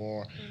Second World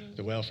War,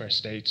 the welfare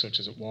state such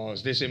as it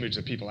was, this image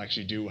that people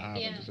actually do have,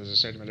 and that there's a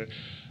certain amount of,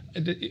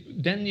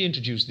 then you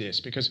introduce this,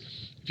 because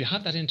if you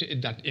have that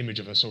image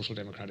of a social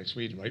democratic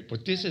Sweden, right,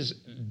 but this is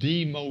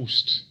the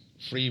most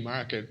free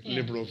market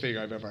liberal thing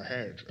I've ever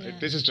heard, right?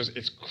 This is just,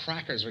 it's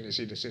crackers when you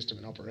see the system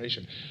in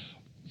operation.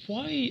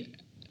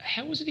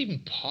 How is it even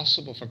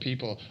possible for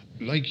people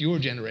like your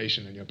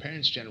generation and your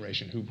parents'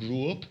 generation who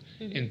grew up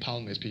in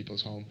Palme's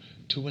People's Home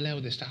to allow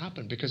this to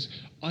happen? Because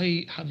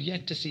I have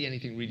yet to see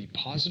anything really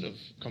positive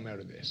come out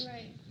of this.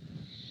 Right.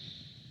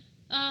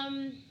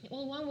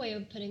 Well, one way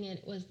of putting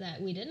it was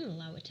that we didn't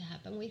allow it to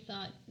happen. We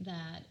thought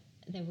that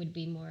there would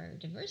be more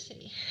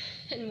diversity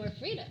and more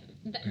freedom.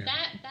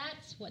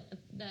 That's what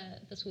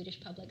the Swedish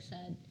public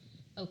said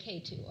okay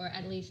to, or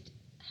at least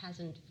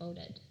hasn't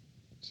voted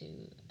to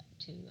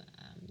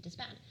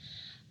disband.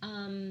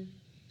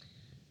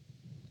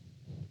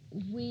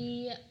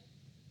 We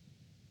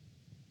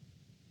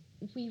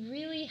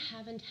really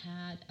haven't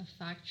had a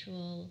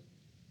factual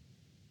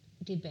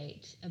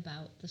debate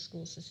about the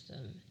school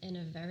system in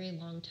a very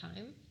long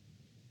time.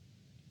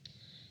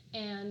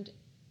 And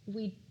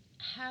we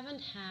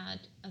haven't had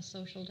a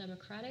social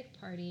democratic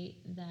party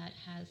that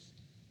has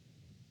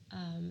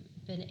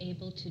been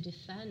able to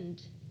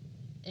defend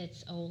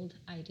its old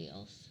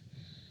ideals.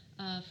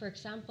 For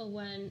example,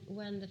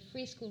 when the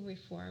free school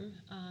reform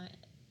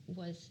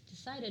was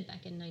decided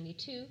back in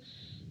 '92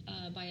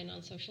 by a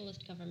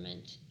non-socialist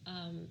government,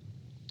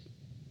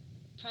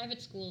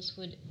 private schools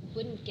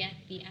wouldn't get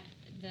the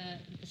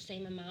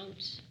same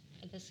amount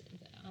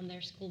on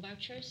their school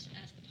vouchers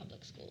as the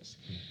public schools,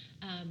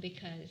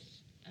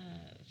 because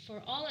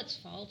for all its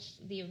faults,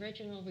 the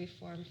original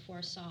reform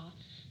foresaw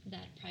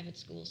that private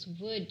schools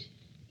would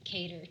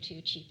cater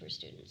to cheaper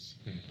students.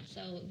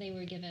 So they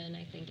were given,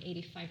 I think,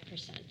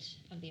 85%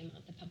 of the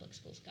amount the public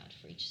schools got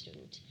for each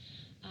student.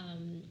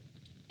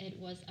 It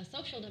was a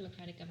social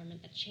democratic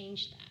government that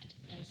changed that,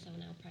 and so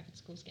now private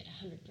schools get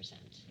 100%.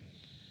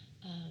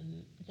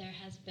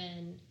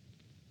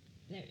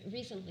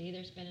 Recently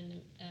there's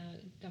been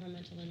a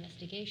governmental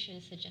investigation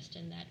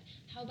suggesting that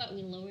how about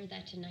we lower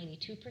that to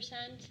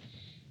 92%,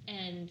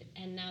 and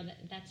now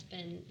that's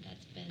been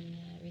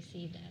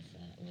received as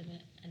with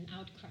an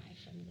outcry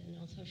from the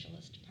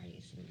non-socialist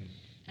parties and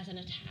as an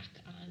attack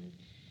on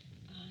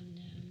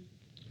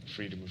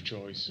freedom of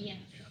choice. Yes.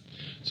 Yeah.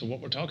 So what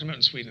we're talking about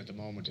in Sweden at the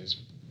moment is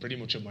pretty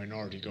much a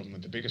minority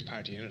government. The biggest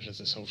party in it is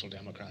the Social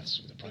Democrats,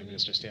 with the Prime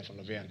Minister Stefan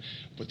Löfven,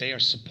 but they are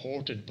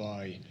supported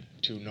by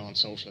two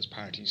non-socialist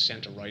parties,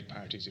 centre-right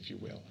parties, if you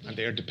will, and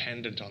they are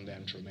dependent on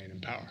them to remain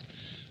in power.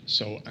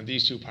 So, and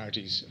these two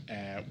parties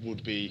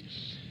would be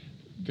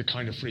the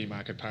kind of free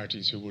market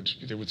parties who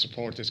would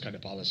support this kind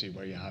of policy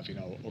where you have,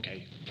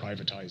 okay,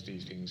 privatize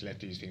these things, let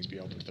these things be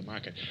open to the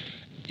market.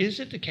 Is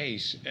it the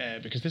case,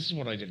 because this is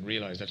what I didn't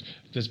realize, that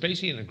there's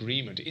basically an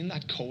agreement, in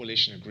that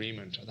coalition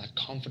agreement, or that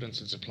confidence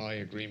and supply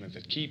agreement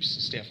that keeps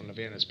Stefan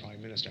Löfven as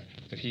Prime Minister,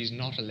 that he's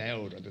not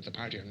allowed, or that the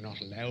party are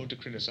not allowed to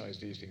criticize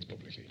these things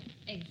publicly?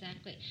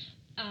 Exactly.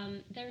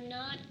 They're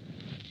not.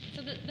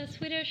 So the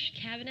Swedish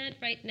cabinet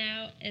right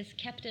now is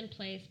kept in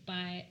place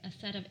by a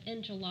set of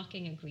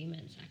interlocking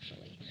agreements,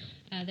 actually.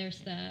 There's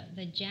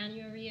the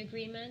January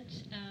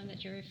agreement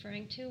that you're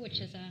referring to,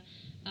 which is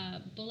a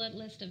bullet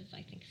list of,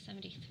 I think,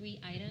 73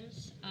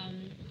 items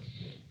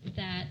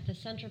that the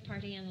Centre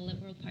Party and the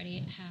Liberal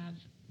Party have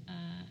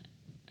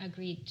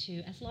agreed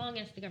to. As long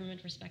as the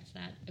government respects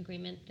that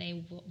agreement,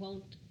 they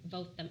won't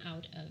vote them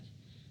out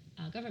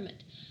of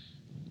government.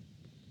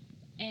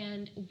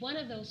 And one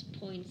of those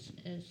points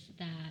is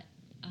that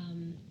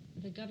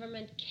the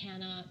government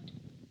cannot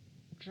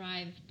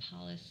drive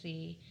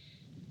policy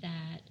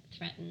that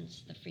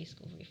threatens the free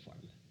school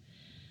reform.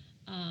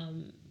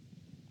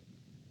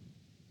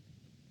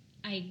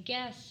 I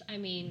guess,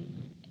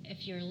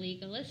 if you're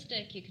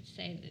legalistic, you could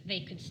say that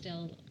they could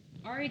still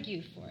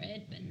argue for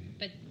it,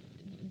 but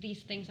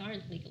these things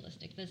aren't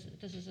legalistic. This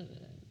is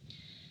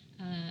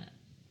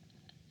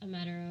a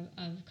matter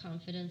of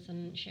confidence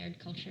and shared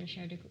culture and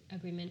shared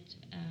agreement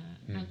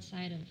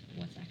outside of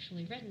what's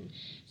actually written.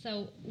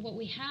 So what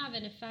we have,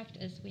 in effect,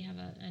 is we have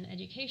an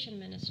education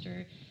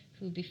minister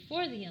who,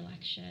 before the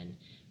election,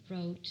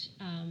 wrote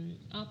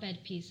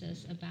op-ed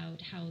pieces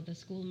about how the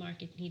school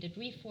market needed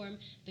reform,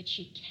 but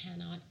she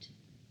cannot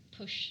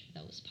push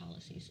those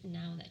policies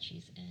now that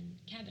she's in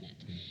cabinet.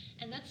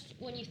 And that's,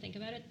 when you think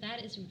about it,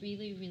 that is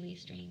really, really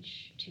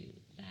strange too,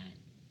 that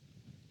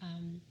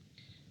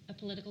a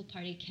political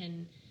party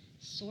can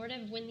sort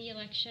of win the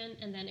election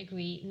and then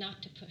agree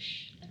not to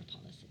push their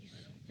policies.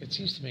 It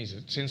seems to me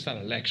that since that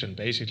election,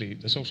 basically,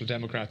 the Social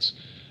Democrats,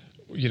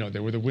 they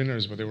were the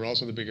winners, but they were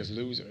also the biggest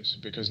losers,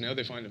 because now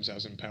they find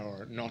themselves in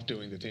power not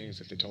doing the things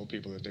that they told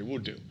people that they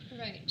would do.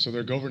 Right. So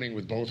they're governing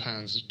with both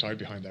hands tied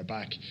behind their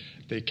back.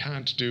 They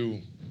can't do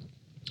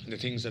the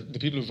things that the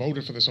people who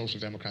voted for the Social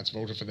Democrats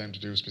voted for them to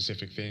do,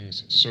 specific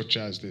things such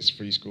as this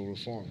free school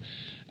reform.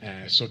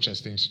 such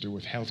as things to do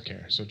with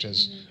healthcare, such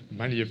as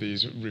many of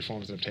these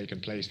reforms that have taken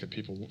place that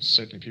people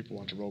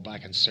want to roll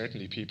back, and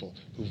certainly people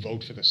who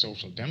vote for the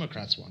Social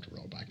Democrats want to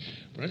roll back.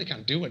 But now they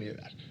can't do any of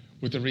that,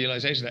 with the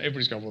realization that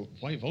everybody's going, well,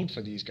 why vote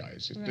for these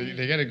guys? Right.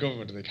 They get a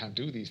government and they can't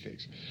do these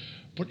things.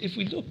 But if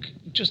we look,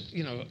 just,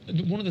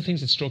 one of the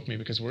things that struck me,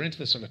 because we're into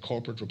the sort of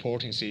corporate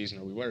reporting season,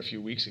 or we were a few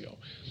weeks ago,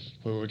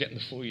 where we were getting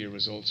the full year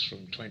results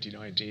from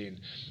 2019.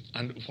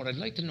 And what I'd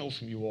like to know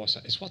from you,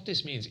 Åsa, is what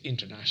this means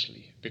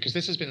internationally. Because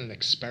this has been an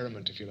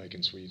experiment, if you like,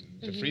 in Sweden.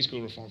 The free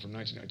school reform from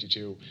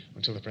 1992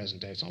 until the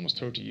present day. It's almost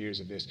 30 years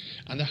of this.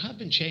 And there have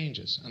been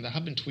changes, and there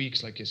have been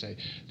tweaks, like you say,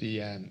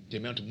 the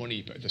amount of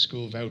money, the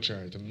school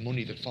voucher, the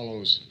money that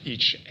follows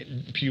each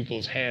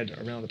pupil's head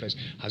around the place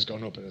has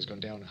gone up, it has gone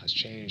down, it has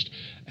changed.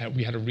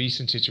 We had a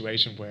recent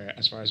situation where,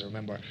 as far as I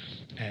remember,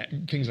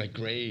 things like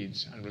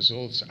grades and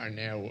results are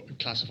now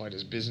classified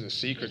as business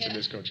secrets in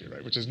this country,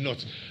 right? Which is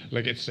nuts.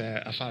 Like, it's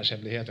a false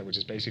hemligheter, which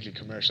is basically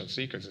commercial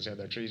secrets, is how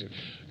they're treated,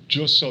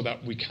 just so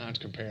that we can't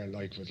compare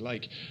like with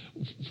like.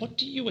 What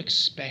do you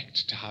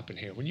expect to happen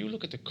here? When you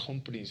look at the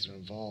companies that are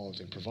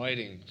involved in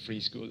providing free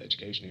school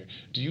education here,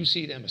 do you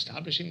see them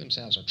establishing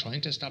themselves or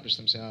trying to establish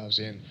themselves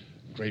in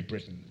Great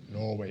Britain,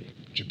 Norway,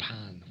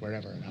 Japan,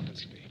 wherever it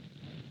happens to be?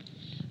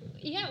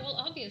 Yeah, well,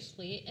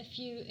 obviously, if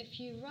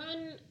you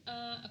run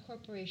a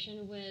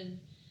corporation with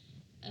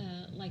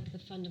like the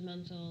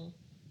fundamental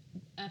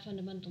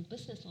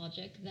business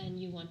logic, then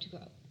you want to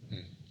grow.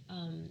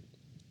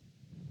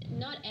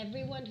 Not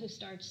everyone who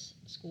starts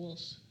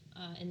schools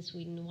in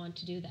Sweden want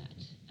to do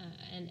that,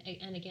 and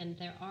again,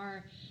 there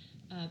are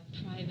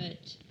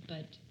private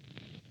but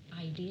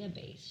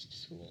idea-based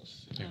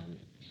schools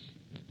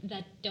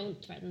that don't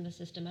threaten the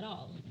system at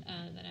all,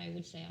 that I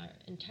would say are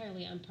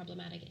entirely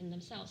unproblematic in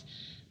themselves.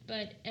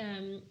 But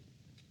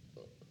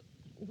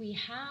we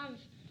have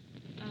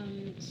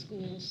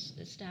schools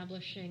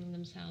establishing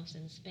themselves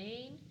in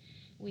Spain.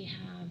 We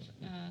have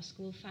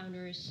school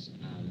founders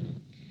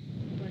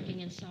working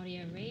in Saudi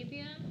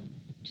Arabia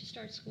to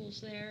start schools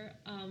there.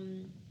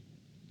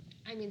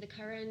 I mean, the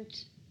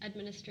current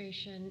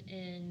administration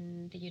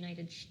in the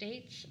United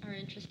States are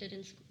interested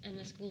in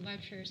a school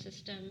voucher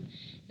system.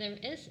 There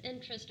is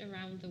interest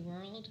around the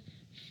world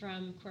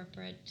from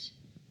corporations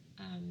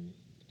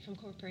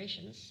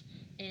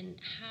in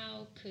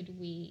how could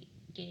we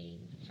gain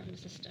from a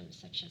system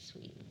such as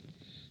Sweden.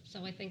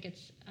 So I think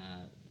it's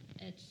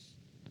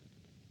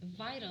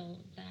vital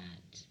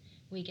that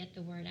we get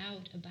the word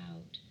out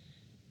about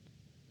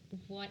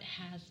what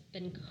has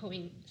been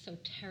going so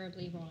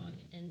terribly wrong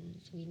in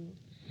Sweden.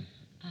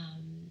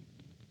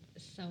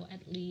 So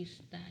at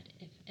least that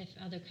if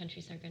other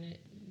countries are going to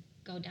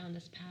go down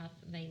this path,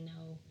 they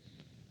know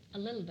a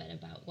little bit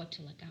about what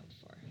to look out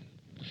for.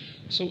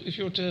 So if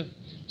you were to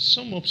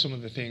sum up some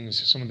of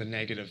the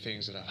negative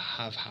things that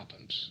have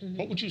happened,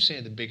 what would you say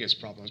are the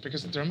biggest problems?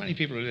 Because there are many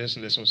people who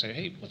listen to this who say,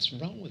 hey, what's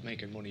wrong with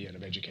making money out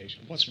of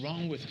education? What's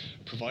wrong with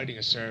providing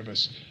a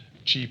service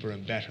cheaper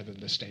and better than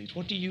the state?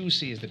 What do you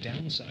see as the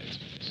downsides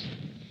of this?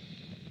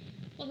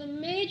 Well, the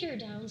major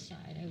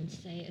downside, I would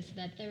say, is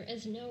that there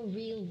is no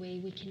real way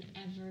we can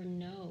ever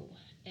know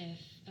if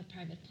a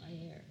private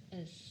player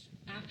is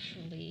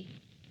actually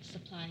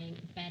supplying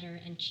better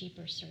and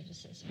cheaper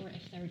services, or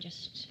if they're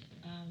just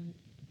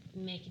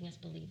making us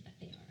believe that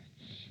they are.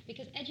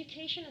 Because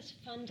education is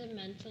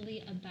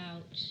fundamentally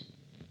about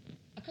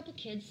a couple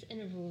kids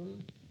in a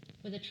room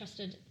with a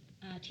trusted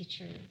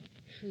teacher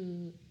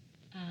who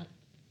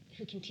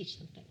can teach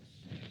them things.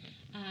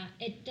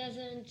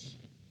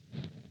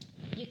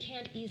 You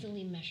can't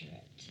easily measure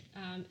it.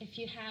 If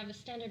you have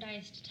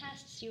standardized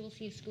tests, you will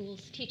see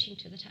schools teaching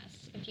to the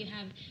tests. If you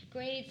have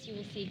grades, you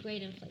will see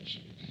grade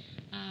inflation.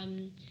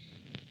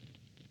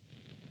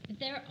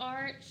 There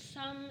are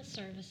some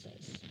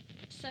services,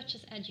 such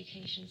as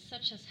education,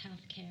 such as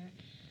healthcare,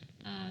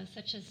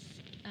 such as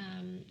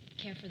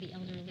care for the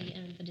elderly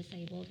and the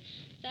disabled,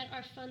 that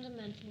are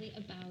fundamentally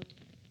about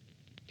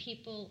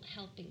people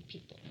helping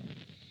people.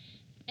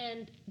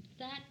 And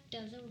that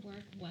doesn't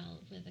work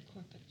well with a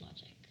corporate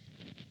logic.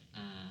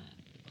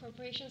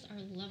 Corporations are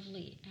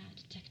lovely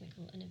at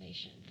technical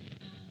innovation.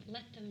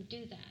 Let them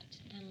do that,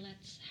 and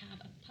let's have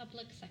a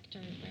public sector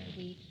where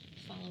we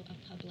follow a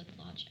public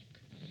logic,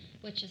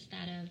 which is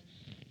that of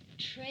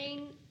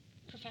train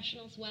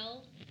professionals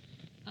well,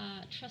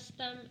 trust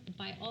them,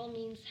 by all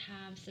means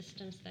have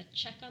systems that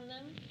check on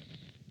them,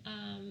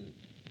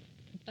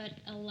 but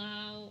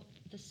allow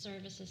the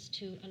services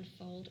to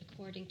unfold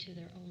according to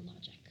their own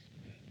logic.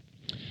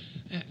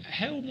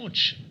 How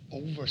much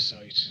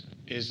oversight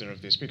is there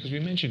of this? Because we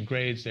mentioned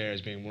grades there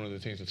as being one of the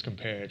things that's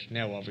compared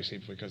now, obviously,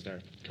 because they're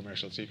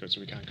commercial secrets,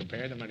 so we can't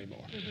compare them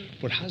anymore.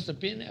 But has there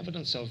been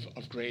evidence of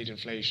grade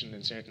inflation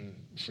in certain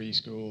free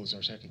schools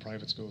or certain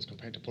private schools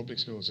compared to public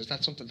schools? Is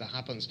that something that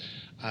happens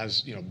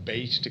as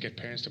bait to get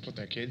parents to put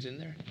their kids in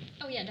there?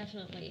 Oh yeah,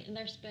 definitely. And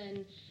there's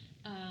been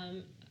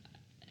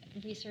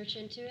research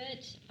into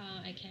it.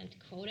 I can't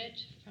quote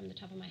it from the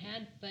top of my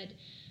head, but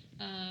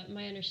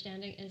my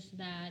understanding is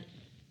that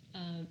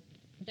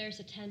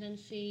there's a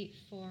tendency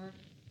for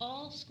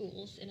all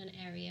schools in an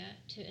area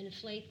to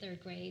inflate their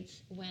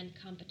grades when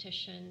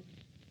competition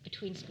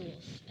between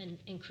schools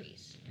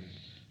increase.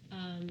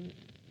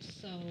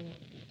 So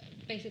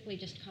basically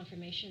just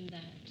confirmation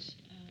that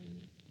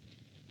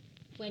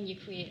when you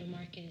create a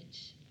market,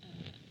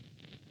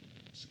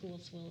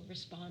 schools will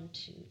respond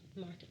to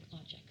market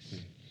logics.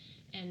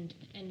 And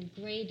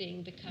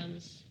grading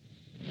becomes,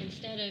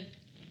 instead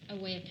of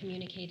a way of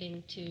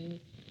communicating to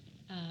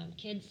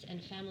kids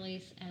and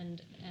families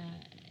and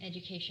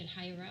education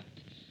higher up,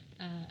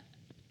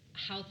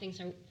 how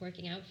things are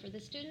working out for the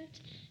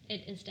student,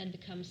 it instead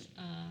becomes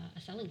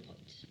a selling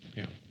point.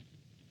 Yeah.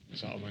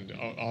 So when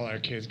all our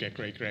kids get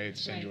great grades,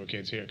 send your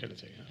kids here, kind of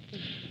thing.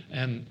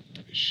 Yeah.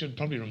 Should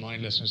probably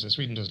remind listeners that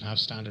Sweden doesn't have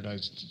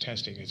standardized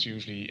testing. It's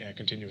usually a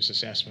continuous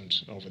assessment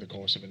over the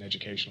course of an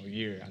educational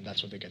year, and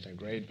that's what they get their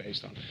grade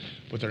based on.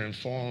 But they're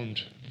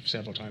informed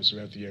several times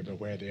throughout the year about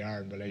where they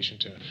are in relation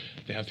to,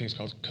 they have things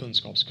called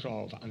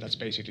kunskapskrav, and that's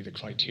basically the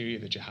criteria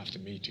that you have to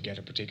meet to get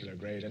a particular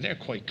grade, and they're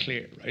quite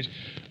clear, right?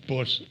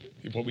 But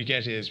what we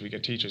get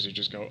teachers who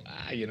just go,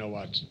 you know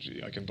what,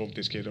 I can bump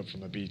this kid up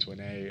from a B to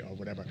an A or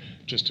whatever,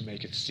 just to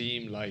make it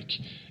seem like,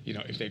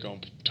 if they go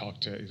and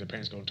if the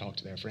parents go and talk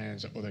to their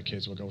friends, that other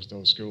kids will go to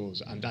those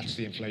schools, and that's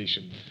the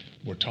inflation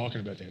we're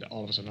talking about there. That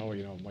all of a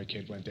sudden, my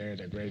kid went there,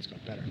 their grades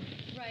got better.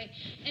 Right,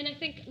 and I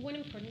think one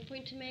important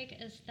point to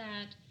make is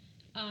that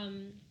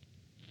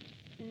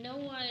no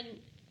one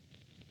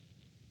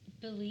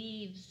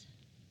believes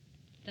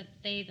that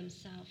they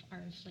themselves are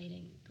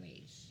inflating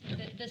grades.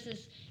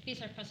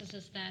 These are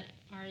processes that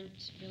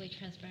aren't really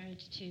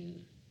transparent to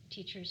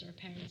teachers or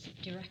parents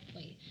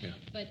directly. Yeah.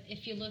 But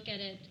if you look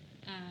at it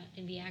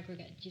in the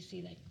aggregate, you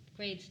see that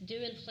grades do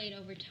inflate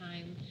over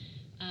time.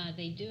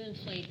 They do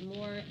inflate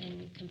more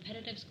in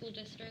competitive school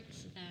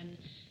districts than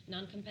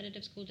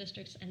non-competitive school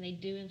districts, and they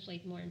do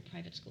inflate more in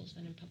private schools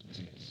than in public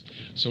schools.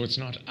 So it's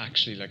not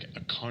actually like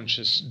a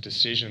conscious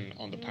decision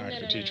on the part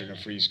of a teacher in a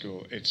free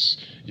school. It's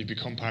you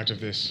become part of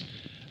this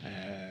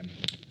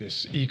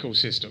this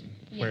ecosystem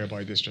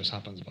whereby this just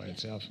happens by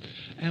itself.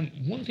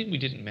 One thing we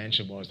didn't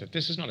mention was that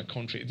this is not a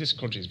country. This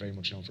country is very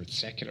much known for its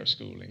secular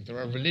schooling. There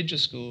are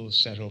religious schools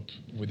set up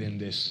within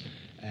this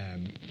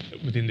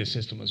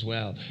system as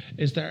well.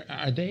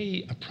 Are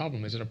they a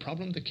problem? Is it a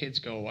problem that kids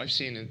go? I've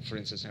seen it, for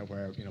instance, now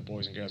where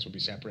boys and girls will be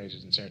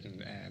separated in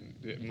certain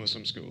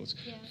Muslim schools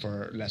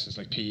for lessons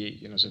like PE,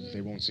 so that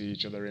they won't see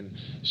each other in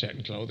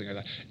certain clothing or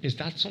that. Is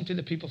that something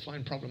that people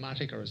find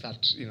problematic, or is that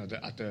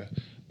at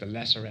the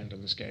lesser end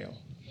of the scale?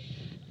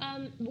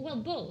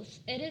 Well, both.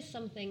 It is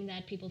something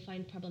that people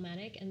find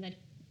problematic and that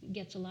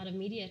gets a lot of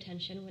media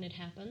attention when it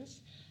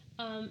happens.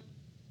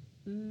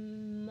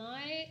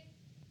 My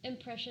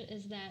impression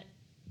is that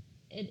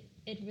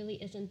it really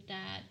isn't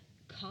that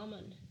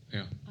common.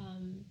 Yeah.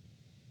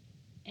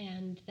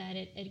 And that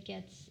it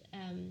gets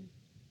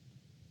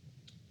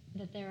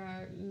that there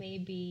are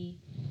maybe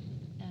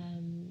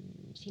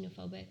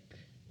xenophobic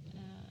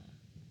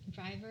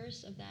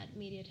drivers of that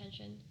media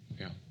attention.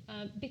 Yeah.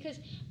 Because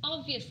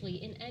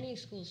obviously in any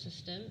school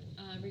system,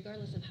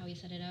 regardless of how you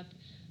set it up,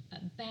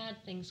 bad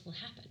things will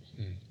happen,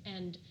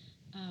 and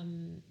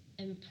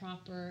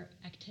improper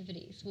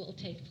activities will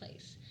take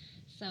place.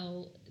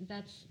 So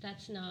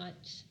that's not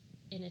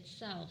in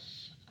itself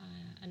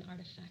an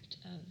artifact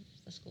of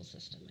the school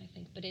system, I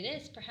think. But it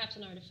is perhaps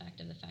an artifact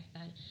of the fact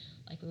that,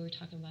 like we were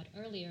talking about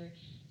earlier,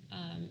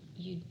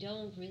 you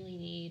don't really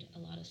need a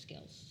lot of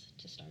skills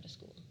to start a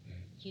school.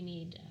 You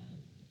need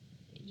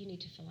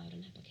to fill out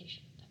an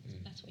application.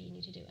 That's what you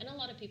need to do. And a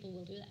lot of people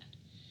will do that.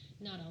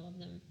 Not all of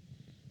them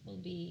will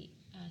be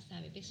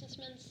savvy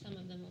businessmen. Some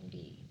of them will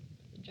be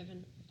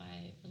driven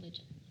by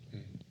religion.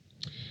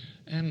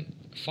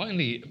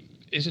 Finally,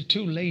 is it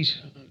too late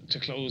to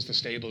close the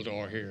stable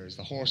door here? Is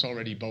the horse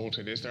already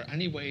bolted? Is there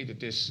any way that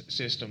this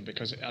system,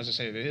 because as I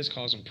say, it is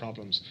causing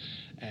problems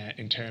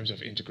in terms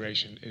of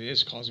integration. It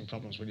is causing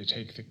problems when you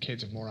take the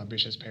kids of more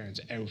ambitious parents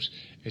out.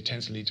 It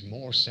tends to lead to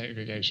more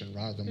segregation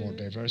rather than more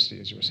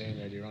diversity, as you were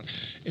saying earlier on.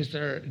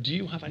 Do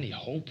you have any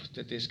hope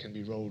that this can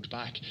be rolled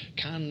back?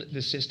 Can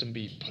the system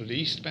be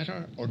policed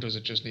better, or does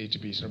it just need to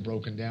be sort of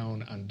broken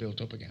down and built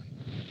up again?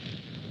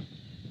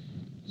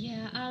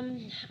 Yeah,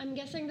 I'm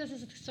guessing this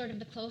is sort of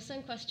the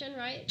close-in question,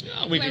 right?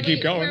 Yeah, we can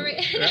keep going.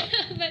 Yeah.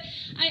 But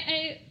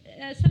I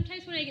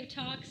sometimes when I give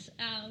talks,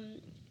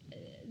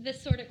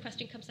 this sort of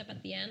question comes up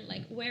at the end,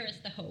 like, where is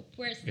the hope?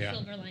 Where is the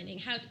silver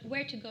lining?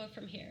 Where to go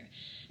from here?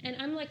 And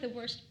I'm like the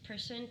worst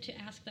person to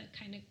ask that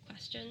kind of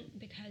question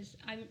because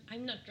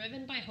I'm not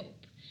driven by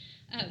hope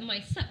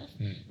myself.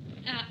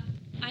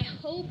 I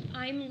hope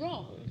I'm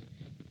wrong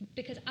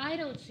because I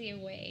don't see a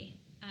way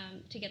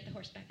to get the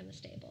horse back in the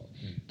stable.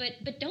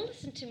 But don't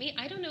listen to me.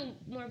 I don't know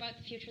more about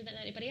the future than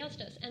anybody else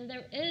does. And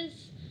there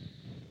is,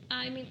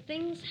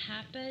 things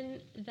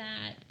happen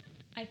that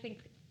I think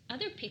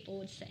other people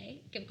would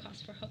say give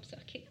cause for hope. So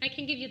I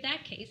can give you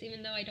that case,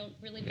 even though I don't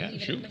really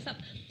believe it myself.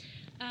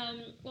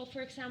 Well,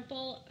 for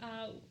example,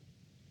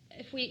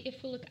 if we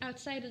look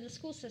outside of the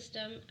school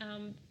system,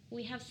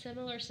 we have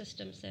similar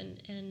systems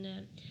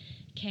in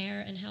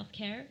care and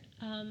healthcare.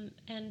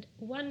 And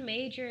one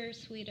major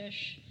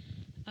Swedish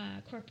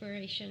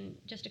corporation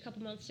just a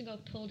couple months ago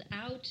pulled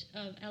out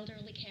of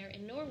elderly care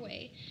in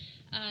Norway,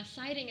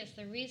 citing as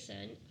the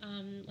reason,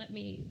 let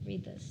me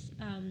read this,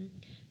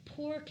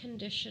 poor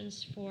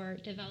conditions for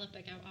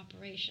developing our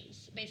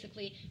operations.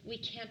 Basically, we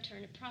can't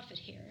turn a profit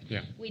here.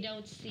 Yeah. We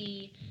don't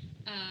see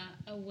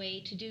a way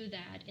to do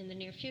that in the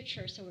near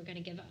future, so we're going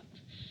to give up.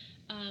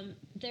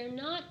 They're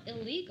not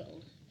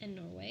illegal in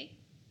Norway,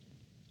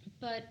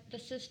 but the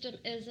system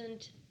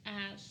isn't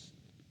as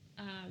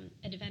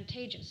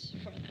advantageous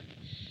for them.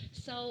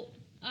 So,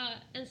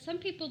 and some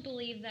people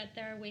believe that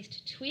there are ways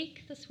to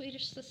tweak the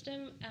Swedish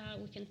system.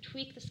 We can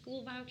tweak the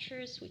school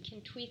vouchers, we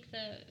can tweak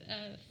the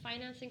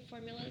financing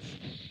formulas,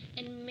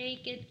 and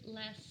make it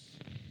less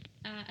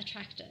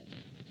attractive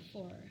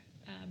for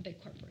big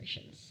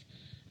corporations.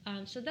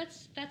 So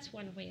that's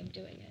one way of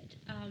doing it.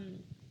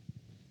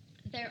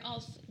 There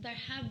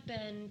have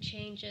been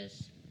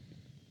changes,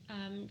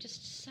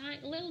 just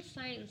little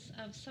signs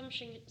of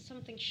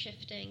something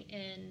shifting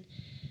in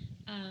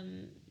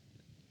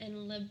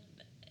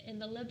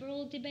the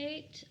liberal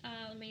debate.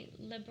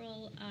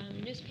 Liberal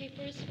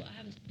newspapers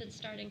have been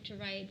starting to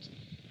write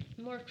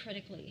more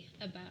critically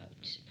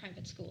about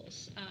private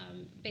schools,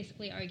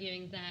 basically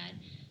arguing that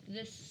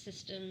this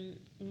system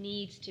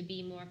needs to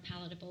be more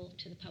palatable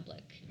to the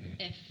public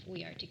if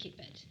we are to keep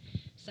it.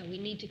 So we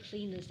need to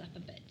clean this up a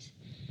bit.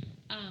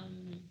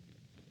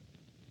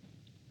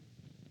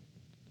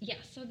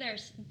 So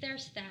there's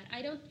that.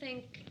 I don't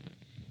think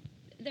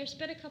there's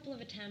been a couple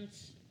of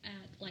attempts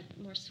at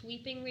more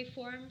sweeping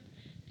reform,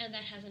 and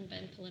that hasn't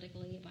been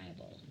politically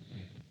viable.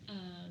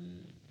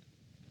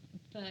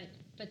 But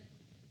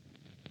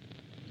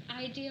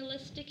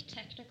idealistic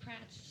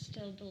technocrats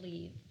still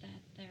believe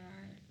that there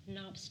are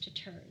knobs to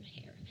turn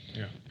here.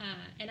 Yeah.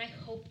 And I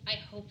hope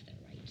they're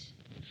right.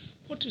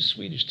 What do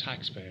Swedish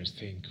taxpayers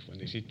think when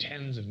they see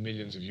tens of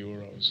millions of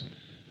euros,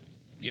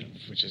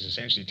 which is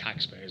essentially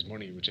taxpayers'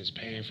 money, which is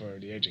paying for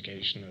the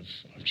education of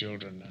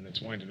children, and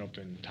it's winding up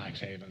in tax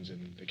havens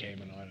in the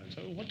Cayman Islands?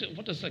 So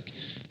what does the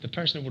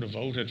person who would have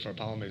voted for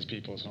Palme's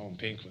People's Home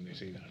think when they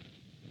see that?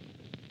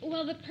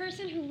 Well, the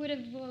person who would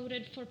have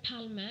voted for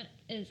Palme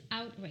is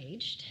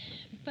outraged,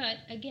 but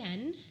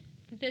again,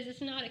 this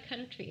is not a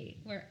country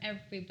where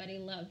everybody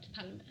loved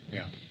Palme.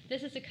 Yeah.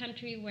 This is a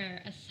country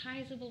where a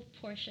sizable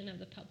portion of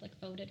the public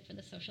voted for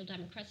the Social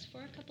Democrats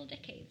for a couple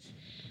decades,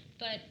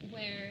 but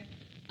where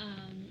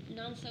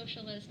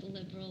non-socialist,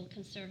 liberal,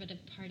 conservative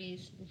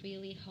parties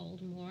really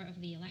hold more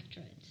of the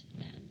electorate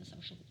than the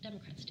Social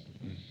Democrats do.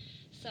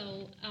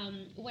 So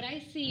what I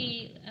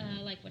see,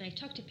 when I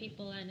talk to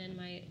people and in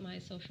my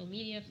social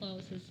media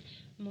flows, is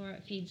more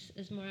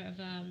of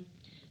a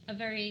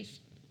very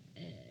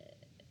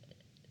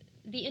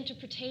the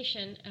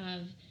interpretation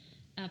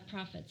of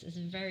profits is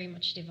very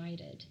much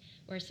divided,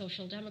 where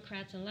Social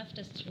Democrats and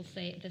leftists will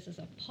say this is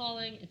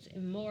appalling, it's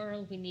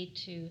immoral, we need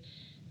to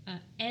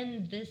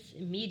end this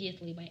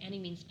immediately by any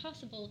means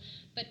possible,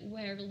 but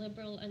where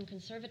liberal and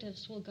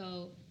conservatives will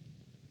go,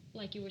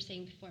 like you were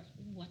saying before,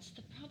 what's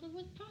the problem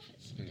with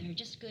profits? They're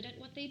just good at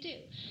what they do.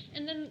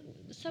 And then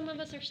some of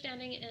us are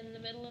standing in the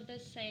middle of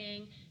this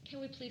saying, can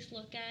we please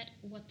look at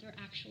what they're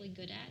actually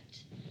good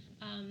at?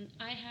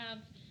 I have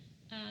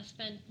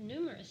spent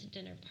numerous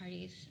dinner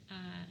parties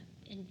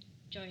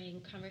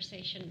enjoying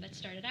conversation that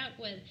started out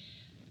with,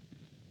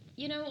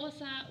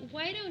 Åsa,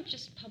 why don't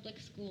just public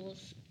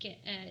schools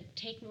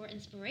take more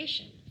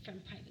inspiration from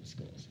private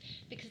schools?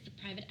 Because the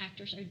private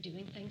actors are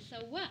doing things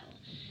so well.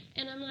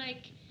 And I'm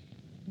like,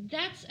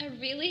 that's a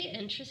really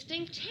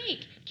interesting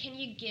take. Can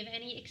you give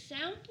any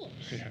examples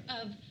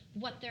of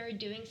what they're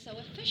doing so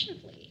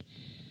efficiently?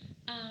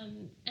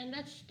 And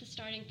that's the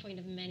starting point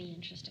of many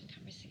interesting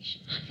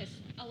conversations, because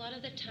a lot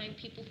of the time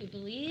people who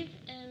believe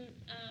in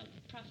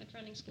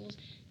profit-running schools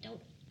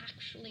don't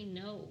actually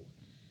know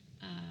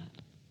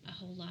a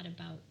whole lot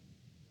about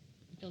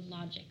the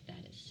logic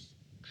that is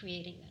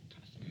creating that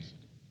profit.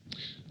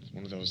 It's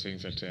one of those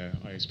things that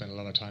I spent a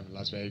lot of time in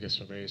Las Vegas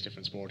for various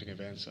different sporting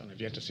events, and I've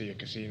yet to see a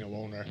casino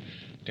owner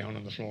down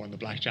on the floor in the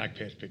blackjack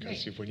pit,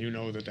 because when you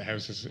know that the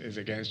house is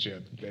against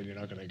you, then you're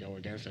not going to go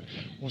against it.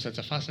 Also, it's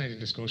a fascinating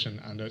discussion,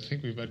 and I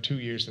think we've got 2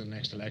 years to the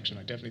next election.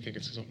 I definitely think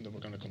it's something that we're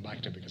going to come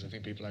back to, because I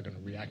think people are going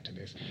to react to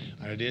this,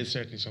 and it is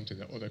certainly something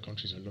that other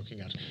countries are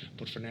looking at.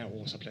 But for now,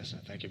 Åsa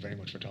Plessner, thank you very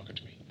much for talking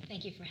to me.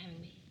 Thank you for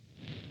having me.